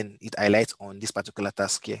and then it highlights on this particular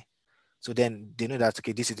task here. So then they know that,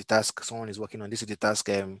 okay, this is the task someone is working on, this is the task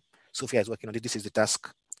Sophia is working on, this is the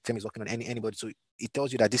task Femi is working on, anybody. So it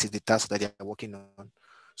tells you that this is the task that they are working on.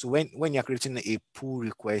 So when you're creating a pull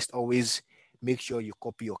request, always make sure you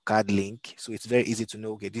copy your card link. So it's very easy to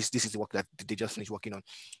know, okay, this is the work that they just finished working on.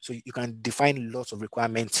 So you can define lots of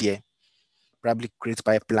requirements here, probably create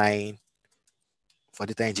pipeline for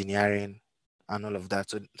data engineering and all of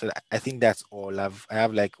that. So I think that's all. I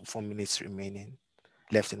have like 4 minutes remaining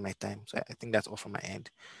left in my time. So I think that's all from my end.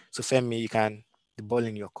 So Femi, you can, the ball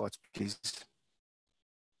in your court, please.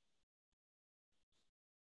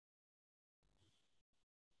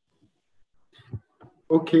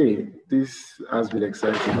 Okay, this has been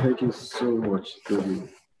exciting. Thank you so much, Toby.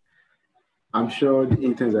 I'm sure the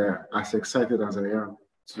interns are as excited as I am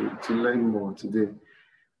to learn more today.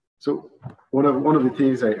 So one of the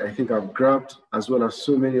things I think I've grabbed, as well as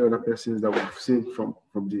so many other persons that we've seen from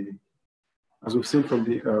the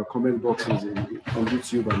comment boxes on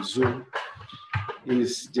YouTube and Zoom,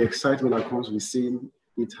 is the excitement that comes with seeing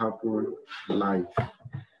it happen live.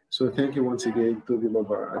 So thank you once again, Toby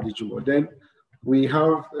Lover Adijumo. Then we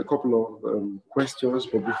have a couple of questions,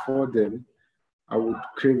 but before then, I would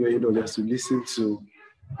crave your indulgence to listen to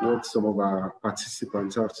what some of our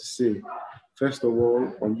participants have to say. First of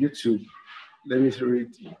all, on YouTube, let me read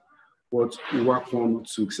what Wakwan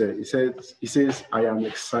Tsuk said. He says, I am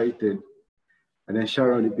excited. And then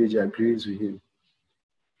Sharon Ibeji agrees with him.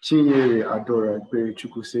 Chinyere Adora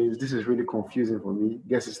Perichuku says, this is really confusing for me.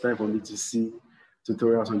 Guess it's time for me to see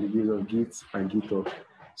tutorials on the use of Git and GitHub.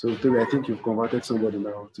 So Toby, I think you've converted somebody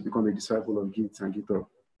now to become a disciple of Git and GitHub.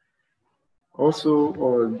 Also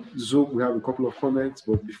on Zoom, we have a couple of comments,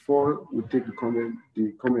 but before we take the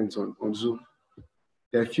comments on Zoom,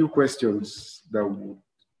 there are a few questions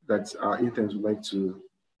that our interns would like to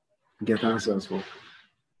get answers for.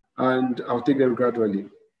 And I'll take them gradually.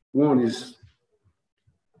 One is,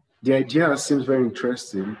 the idea seems very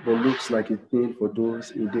interesting, but looks like a thing for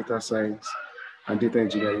those in data science and data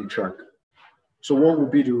engineering track. So what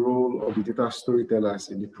would be the role of the data storytellers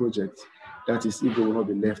in the project? That is, if they will not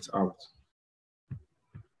be left out.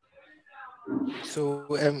 So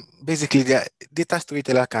basically, the data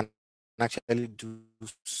storyteller can actually do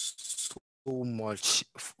so much.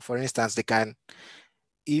 For instance, they can,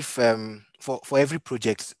 if for every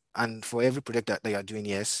project and for every project that you are doing,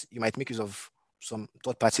 yes, you might make use of some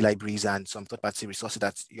third-party libraries and some third-party resources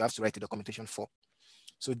that you have to write the documentation for.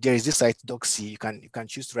 So there is this site DocC. You can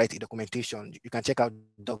choose to write a documentation. You can check out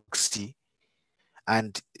DocC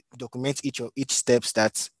and document each steps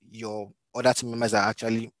that your other team members are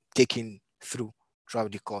actually taking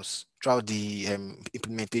throughout the course, throughout the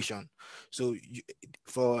implementation. So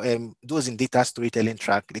for those in data storytelling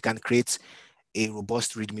track, they can create a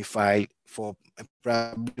robust README file for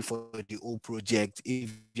probably for the whole project.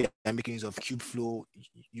 If you're making use of Kubeflow,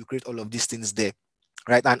 you create all of these things there,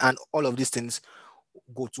 right? And all of these things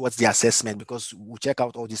go towards the assessment, because we'll check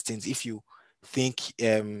out all these things. If you think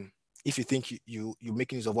you're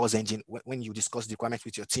making use of Walls Engine, when you discuss the requirements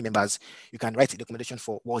with your team members, you can write a documentation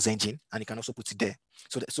for Walls Engine and you can also put it there.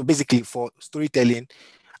 So basically for storytelling,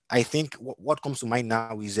 I think what comes to mind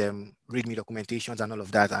now is README documentations and all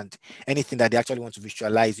of that, and anything that they actually want to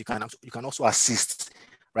visualize, you can also assist,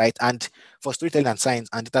 right? And for storytelling and science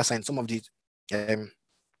and data science, some of the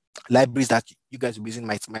libraries that you guys will be using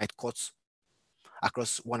might cut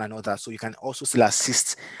across one another. So you can also still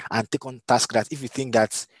assist and take on tasks that if you think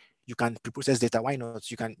that you can pre-process data, why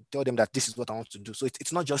not? You can tell them that this is what I want to do. So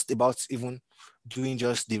it's not just about even doing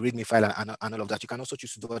just the README file and all of that. You can also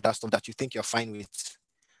choose to do other stuff that you think you're fine with.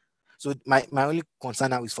 So my only concern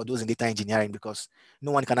now is for those in data engineering, because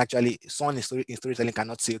no one can actually, someone in storytelling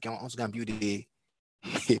cannot say, okay, I want to go and build a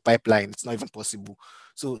pipeline. It's not even possible.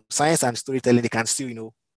 So science and storytelling, they can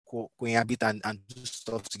still, cohabit and do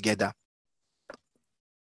stuff together.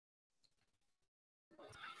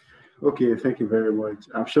 Okay, thank you very much.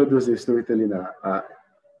 I'm sure those in storytelling are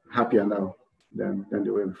happier now than they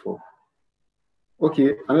were before.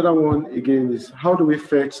 Okay, another one again is how do we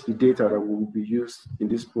fetch the data that will be used in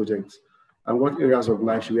this project, and what areas of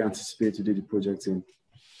life should we anticipate to do the project in?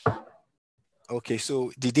 Okay,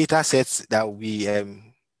 so the data sets that we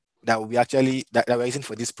actually that we're using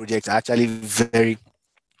for this project are actually very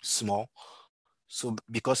small. So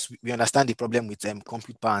because we understand the problem with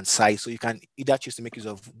compute power and size, so you can either choose to make use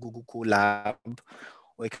of Google Colab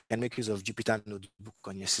or you can make use of Jupyter Notebook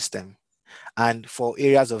on your system. And for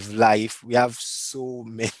areas of life, we have so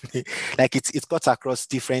many, like it cuts across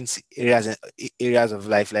different areas of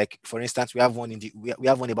life. Like for instance, we have one we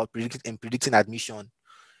have one about predicting admission.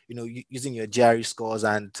 You know, using your GRE scores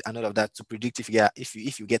and all of that to predict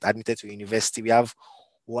if you get admitted to a university. We have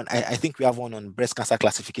one. I think we have one on breast cancer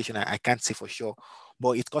classification. I can't say for sure,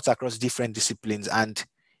 but it cuts across different disciplines, and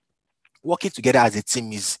working together as a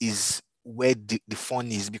team is where the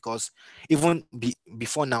fun is, because even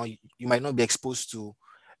before now you might not be exposed to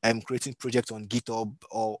creating projects on GitHub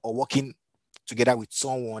or working together with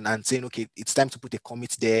someone and saying, okay, it's time to put a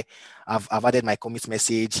commit there. I've added my commit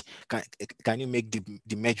message. Can you make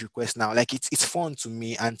the merge request now? Like it's fun to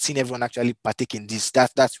me, and seeing everyone actually partake in this,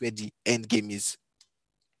 that's where the end game is.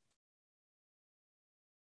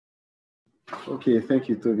 Okay, thank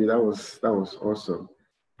you, Toby. That was awesome.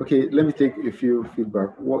 Okay, let me take a few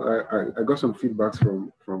feedback. What I got some feedbacks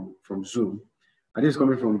from Zoom, and this is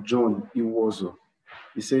coming from John Iwozo.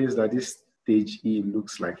 He says that this stage E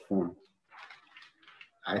looks like fun.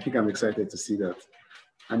 I think I'm excited to see that.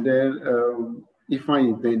 And then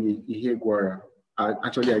Ifeanyi Benny Ihegwara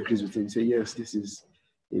actually agrees with him. Say yes, this is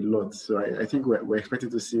a lot. So I think we're expecting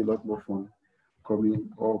to see a lot more fun coming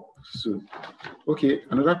up soon. Okay,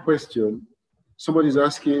 another question. Somebody's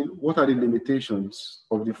asking, what are the limitations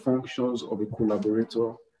of the functions of a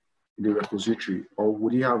collaborator in the repository? Or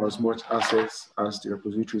would he have as much access as the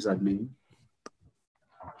repository's admin?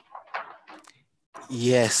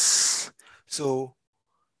 Yes. So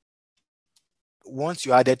once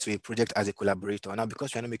you're added to a project as a collaborator, now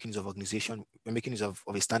because we're not making use of organization, we're making use of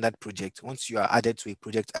a standard project. Once you are added to a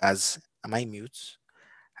project as, am I mute?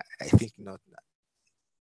 I think not.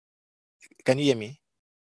 Can you hear me?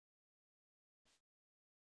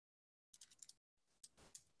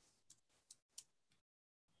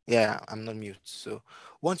 Yeah, I'm not mute. So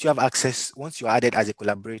once you have access, once you're added as a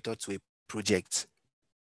collaborator to a project,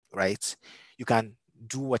 right, you can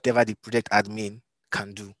do whatever the project admin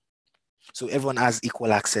can do. So everyone has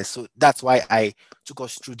equal access. So that's why I took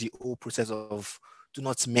us through the whole process of do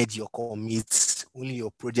not merge your commits. Only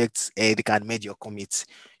your projects they can merge your commits.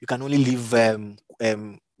 You can only leave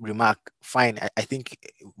remark. Fine, I think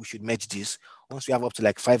we should merge this. Once we have up to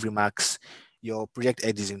like 5 remarks, your project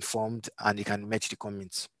head is informed and you can merge the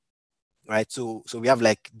comments. Right. So we have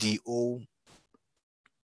like the whole,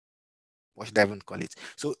 what should I even call it?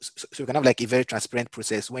 So we can have like a very transparent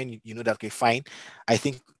process when you know that, okay, fine, I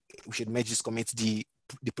think we should merge this commit. The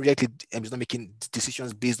project lead is not making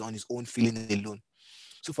decisions based on his own feeling alone.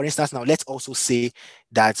 So for instance, now let's also say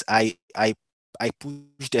that I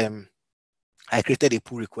pushed I created a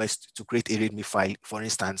pull request to create a README file, for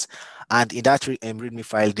instance, and in that README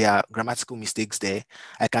file, there are grammatical mistakes there.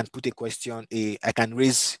 I can put a question, I can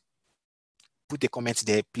put a comment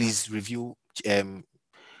there, please review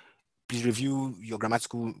your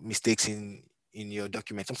grammatical mistakes in your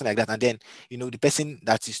document, something like that. And then, the person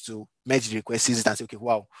that is to merge the request sees it and say, okay,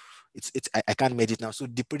 wow, I can't merge it now. So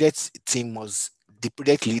the project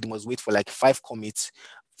lead must wait for like 5 commits,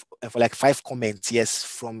 for like 5 comments, yes,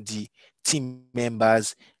 from the team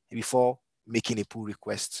members before making a pull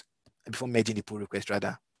request, before merging the pull request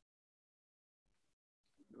rather.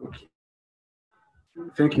 Okay.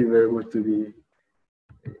 Thank you very much, Toby.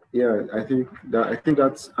 Yeah, I think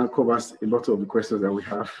that uncovers a lot of the questions that we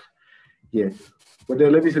have here. But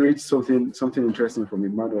then let me read something interesting from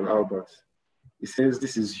Emmanuel Albert. He says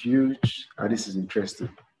this is huge and this is interesting.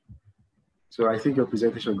 So I think your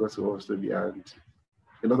presentation got to us, Toby, and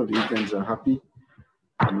a lot of the interns are happy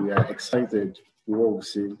and we are excited with what we've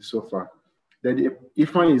seen so far. Then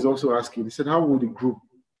Ifan is also asking, he said, how will the group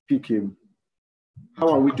pick him? How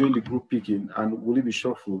are we doing the group picking, and will it be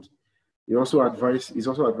shuffled? He's also advising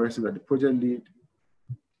that the project lead,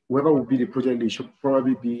 whoever will be the project lead, should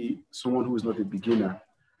probably be someone who is not a beginner.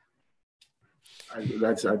 And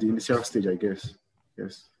that's at the initial stage, I guess.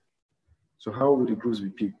 Yes. So how will the groups be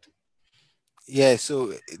picked? Yeah,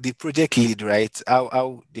 so the project lead, right?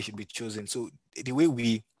 How they should be chosen. So the way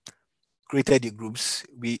we created the groups,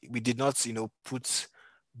 we did not, put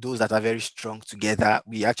those that are very strong together.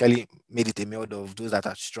 We actually made it a mode of those that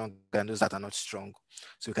are strong and those that are not strong.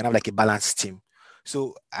 So we can have like a balanced team.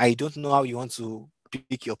 So I don't know how you want to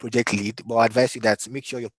pick your project lead, but I advise you that make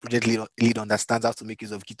sure your project lead understands how to make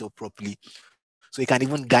use of GitHub properly. So it can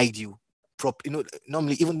even guide you.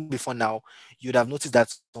 Normally, even before now, you'd have noticed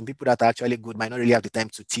that some people that are actually good might not really have the time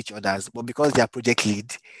to teach others, but because they are project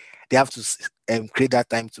lead, they have to create that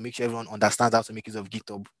time to make sure everyone understands how to make use of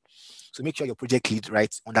GitHub. So make sure your project lead,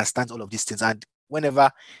 right, understands all of these things. And whenever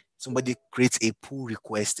somebody creates a pull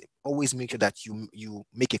request, always make sure that you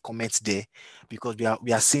make a comment there, because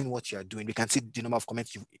we are seeing what you are doing. We can see the number of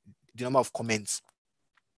comments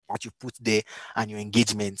that you put there and your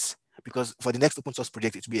engagements. Because for the next open source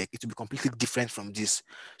project, it will be completely different from this.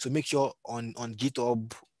 So make sure on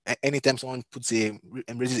GitHub, anytime someone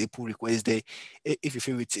raises a pull request there, if you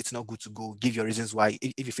feel it's not good to go, give your reasons why.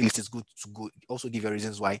 If you feel it is good to go, also give your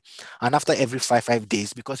reasons why. And after every 5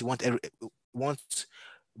 days, because we don't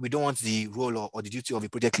want the role or the duty of a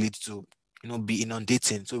project lead to be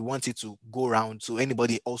inundating. So we want it to go around. So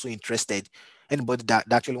anybody also interested, anybody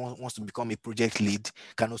that actually wants to become a project lead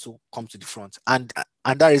can also come to the front. And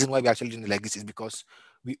that reason why we're actually doing it like this is because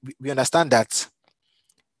we understand that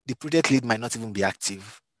the project lead might not even be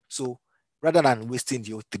active. So rather than wasting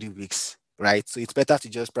the whole 3 weeks, right? So it's better to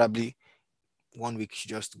just probably 1 week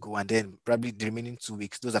just go, and then probably the remaining 2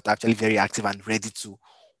 weeks, those that are actually very active and ready to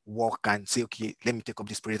work and say, okay, let me take up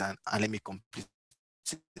this project and let me complete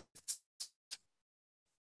it.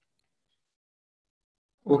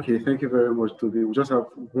 Okay, thank you very much, Toby. We just have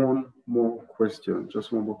one more question,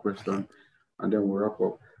 Okay. and then we'll wrap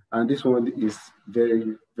up. And this one is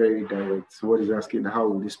very, very direct. So what is asking, how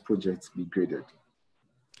will this project be graded?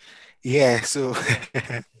 Yeah, so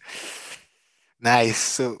nice.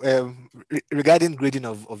 So regarding grading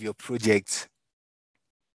of your project,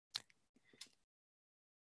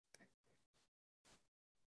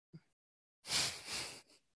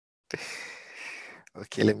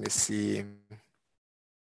 okay, let me see.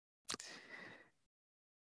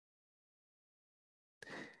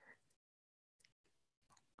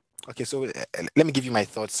 Okay, so let me give you my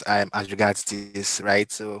thoughts as regards to this,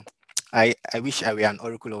 right? So I wish I were an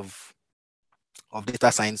oracle of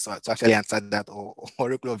data science to actually answer that, or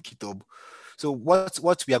oracle of GitHub. So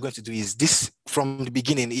what we are going to do is this from the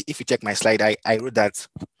beginning. If you check my slide, I wrote that.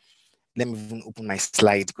 Let me even open my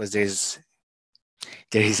slide, because there is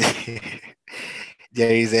there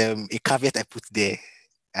is a caveat I put there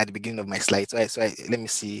at the beginning of my slide. So let me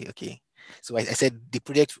see. Okay, so I said the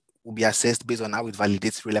project will be assessed based on how it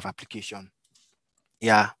validates real life application.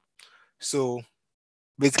 Yeah. So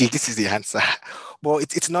basically, this is the answer.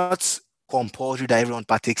 But it's not compulsory that everyone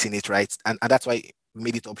partakes in it, right? And that's why we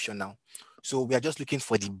made it optional. So we are just looking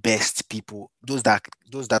for the best people, those that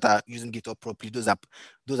are using GitHub properly, those that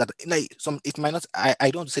like some. It might not. I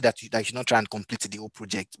don't say that you should not try and complete the whole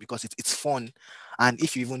project, because it's fun. And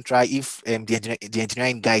if you even try, if the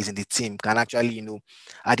engineering guys in the team can actually,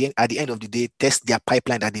 at the end of the day, test their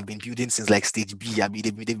pipeline that they've been building since like stage B. I mean,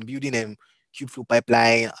 they've been building Kubeflow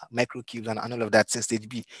pipeline, microcubes, and all of that since stage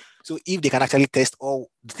B. So if they can actually test all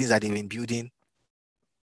the things that they've been building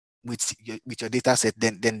with your data set,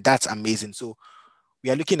 then that's amazing. So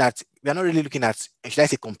we are not really looking at, should I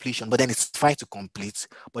say, completion, but then it's fine to complete,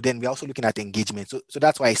 but then we're also looking at engagement. So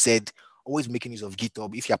that's why I said always making use of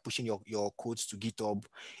GitHub. If you're pushing your codes to GitHub,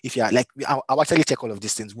 if you're like, I'll actually check all of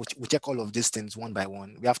these things. We'll check all of these things one by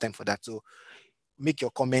one. We have time for that. So make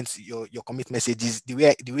your comments, your commit messages the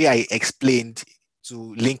way I explained,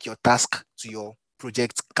 to link your task to your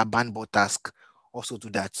project Kanban board task. Also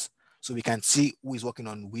do that, so we can see who is working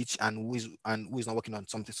on which, and who is not working on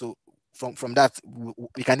something. So from that,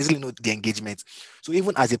 we can easily know the engagement. So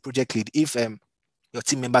even as a project lead, if your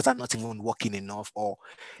team members are not even working enough, or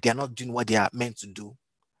they are not doing what they are meant to do,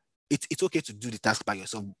 it's okay to do the task by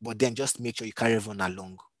yourself, but then just make sure you carry everyone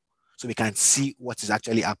along, so we can see what is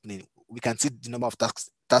actually happening. We can see the number of tasks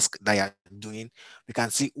that you are doing. We can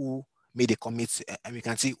see who made a commit, and we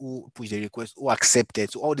can see who pushed the request, who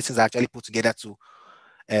accepted. So all these things are actually put together to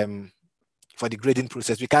for the grading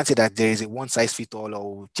process. We can't say that there is a one size fit all,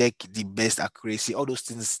 or check the best accuracy. All those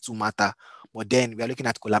things do matter, but then we are looking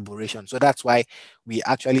at collaboration. So that's why we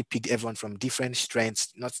actually picked everyone from different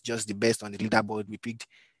strengths, not just the best on the leaderboard. We picked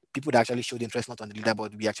people that actually showed interest not on the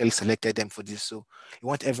leaderboard. We actually selected them for this. So we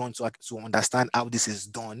want everyone to understand how this is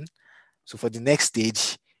done. So for the next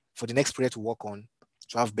stage, for the next project to work on,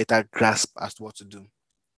 to have better grasp as to what to do.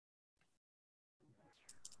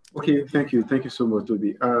 Okay, thank you. Thank you so much,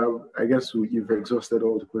 Toby. I guess you've exhausted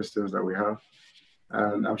all the questions that we have,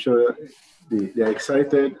 and I'm sure they're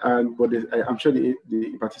excited, but I'm sure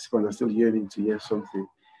the participants are still yearning to hear something.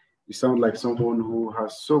 You sound like someone who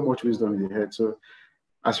has so much wisdom in the head. So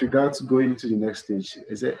as regards going into the next stage,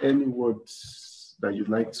 is there any words that you'd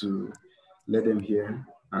like to let them hear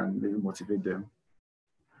and maybe motivate them?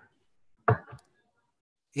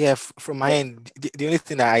 Yeah, from my end, the only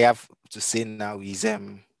thing that I have to say now is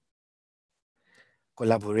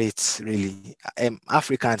collaborate, really.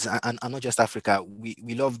 Africans, and not just Africa,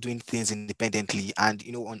 we love doing things independently. And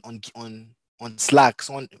on Slack,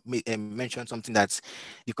 someone mentioned something that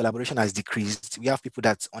the collaboration has decreased. We have people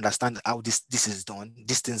that understand how this is done,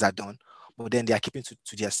 these things are done, but then they are keeping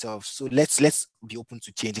to themselves. So let's be open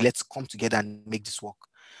to change. Let's come together and make this work.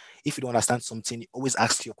 If you don't understand something, always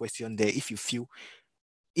ask your question there. If you feel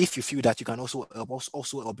that you can also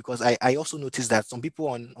help, because I also noticed that some people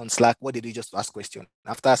on Slack, what they do is just to ask question.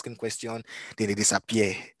 After asking question, then they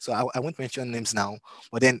disappear. So I won't mention names now,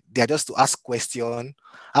 but then they are just to ask question.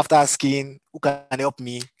 After asking, who can help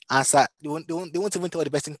me? Answer. They won't even tell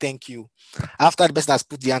the person thank you. After the person has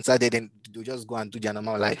put the answer there, then they'll just go and do their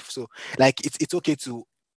normal life. So like it's okay to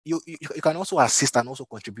you can also assist and also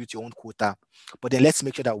contribute your own quota, but then let's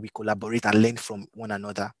make sure that we collaborate and learn from one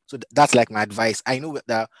another. So that's like my advice. I know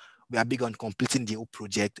that we are big on completing the whole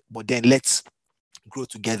project, but then let's grow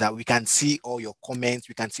together. We can see all your comments,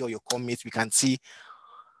 we can see all your commits, we can see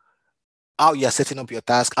how you are setting up your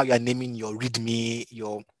task, how you are naming your readme,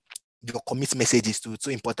 your commit messages too. It's so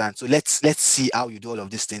important. So let's see how you do all of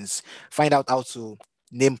these things. Find out how to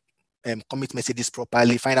name commit messages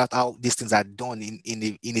properly. Find out how these things are done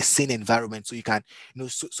in a sane environment, so you can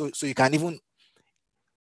so you can even.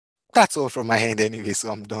 That's all from my end anyway. So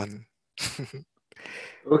I'm done.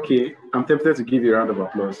 Okay, I'm tempted to give you a round of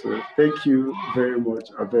applause. So thank you very much,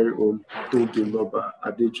 our very own Thank you. Tobiloba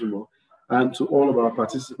Adejumo. And to all of our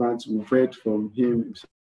participants, we've heard from him,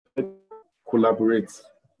 collaborate.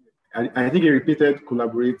 And I think he repeated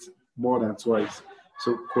collaborate more than twice.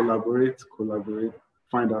 So collaborate,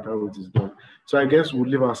 find out how it is done. So I guess we'll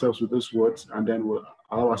leave ourselves with those words and then we'll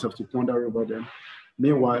allow ourselves to ponder over them.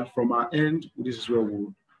 Meanwhile, from our end, this is where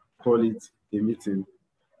we'll call it a meeting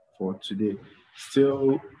for today.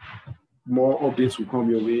 Still, more updates will come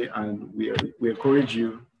your way, and we encourage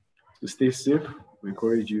you to stay safe. We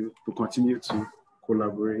encourage you to continue to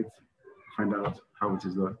collaborate, find out how it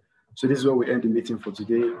is done. So this is where we end the meeting for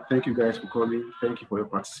today. Thank you guys for coming. Thank you for your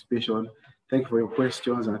participation. Thank you for your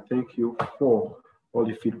questions, and thank you for all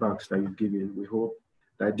the feedbacks that you've given. We hope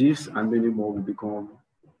that this and many more will become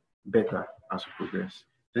better as we progress.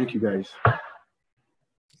 Thank you guys.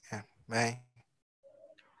 Yeah. Bye.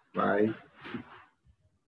 Bye.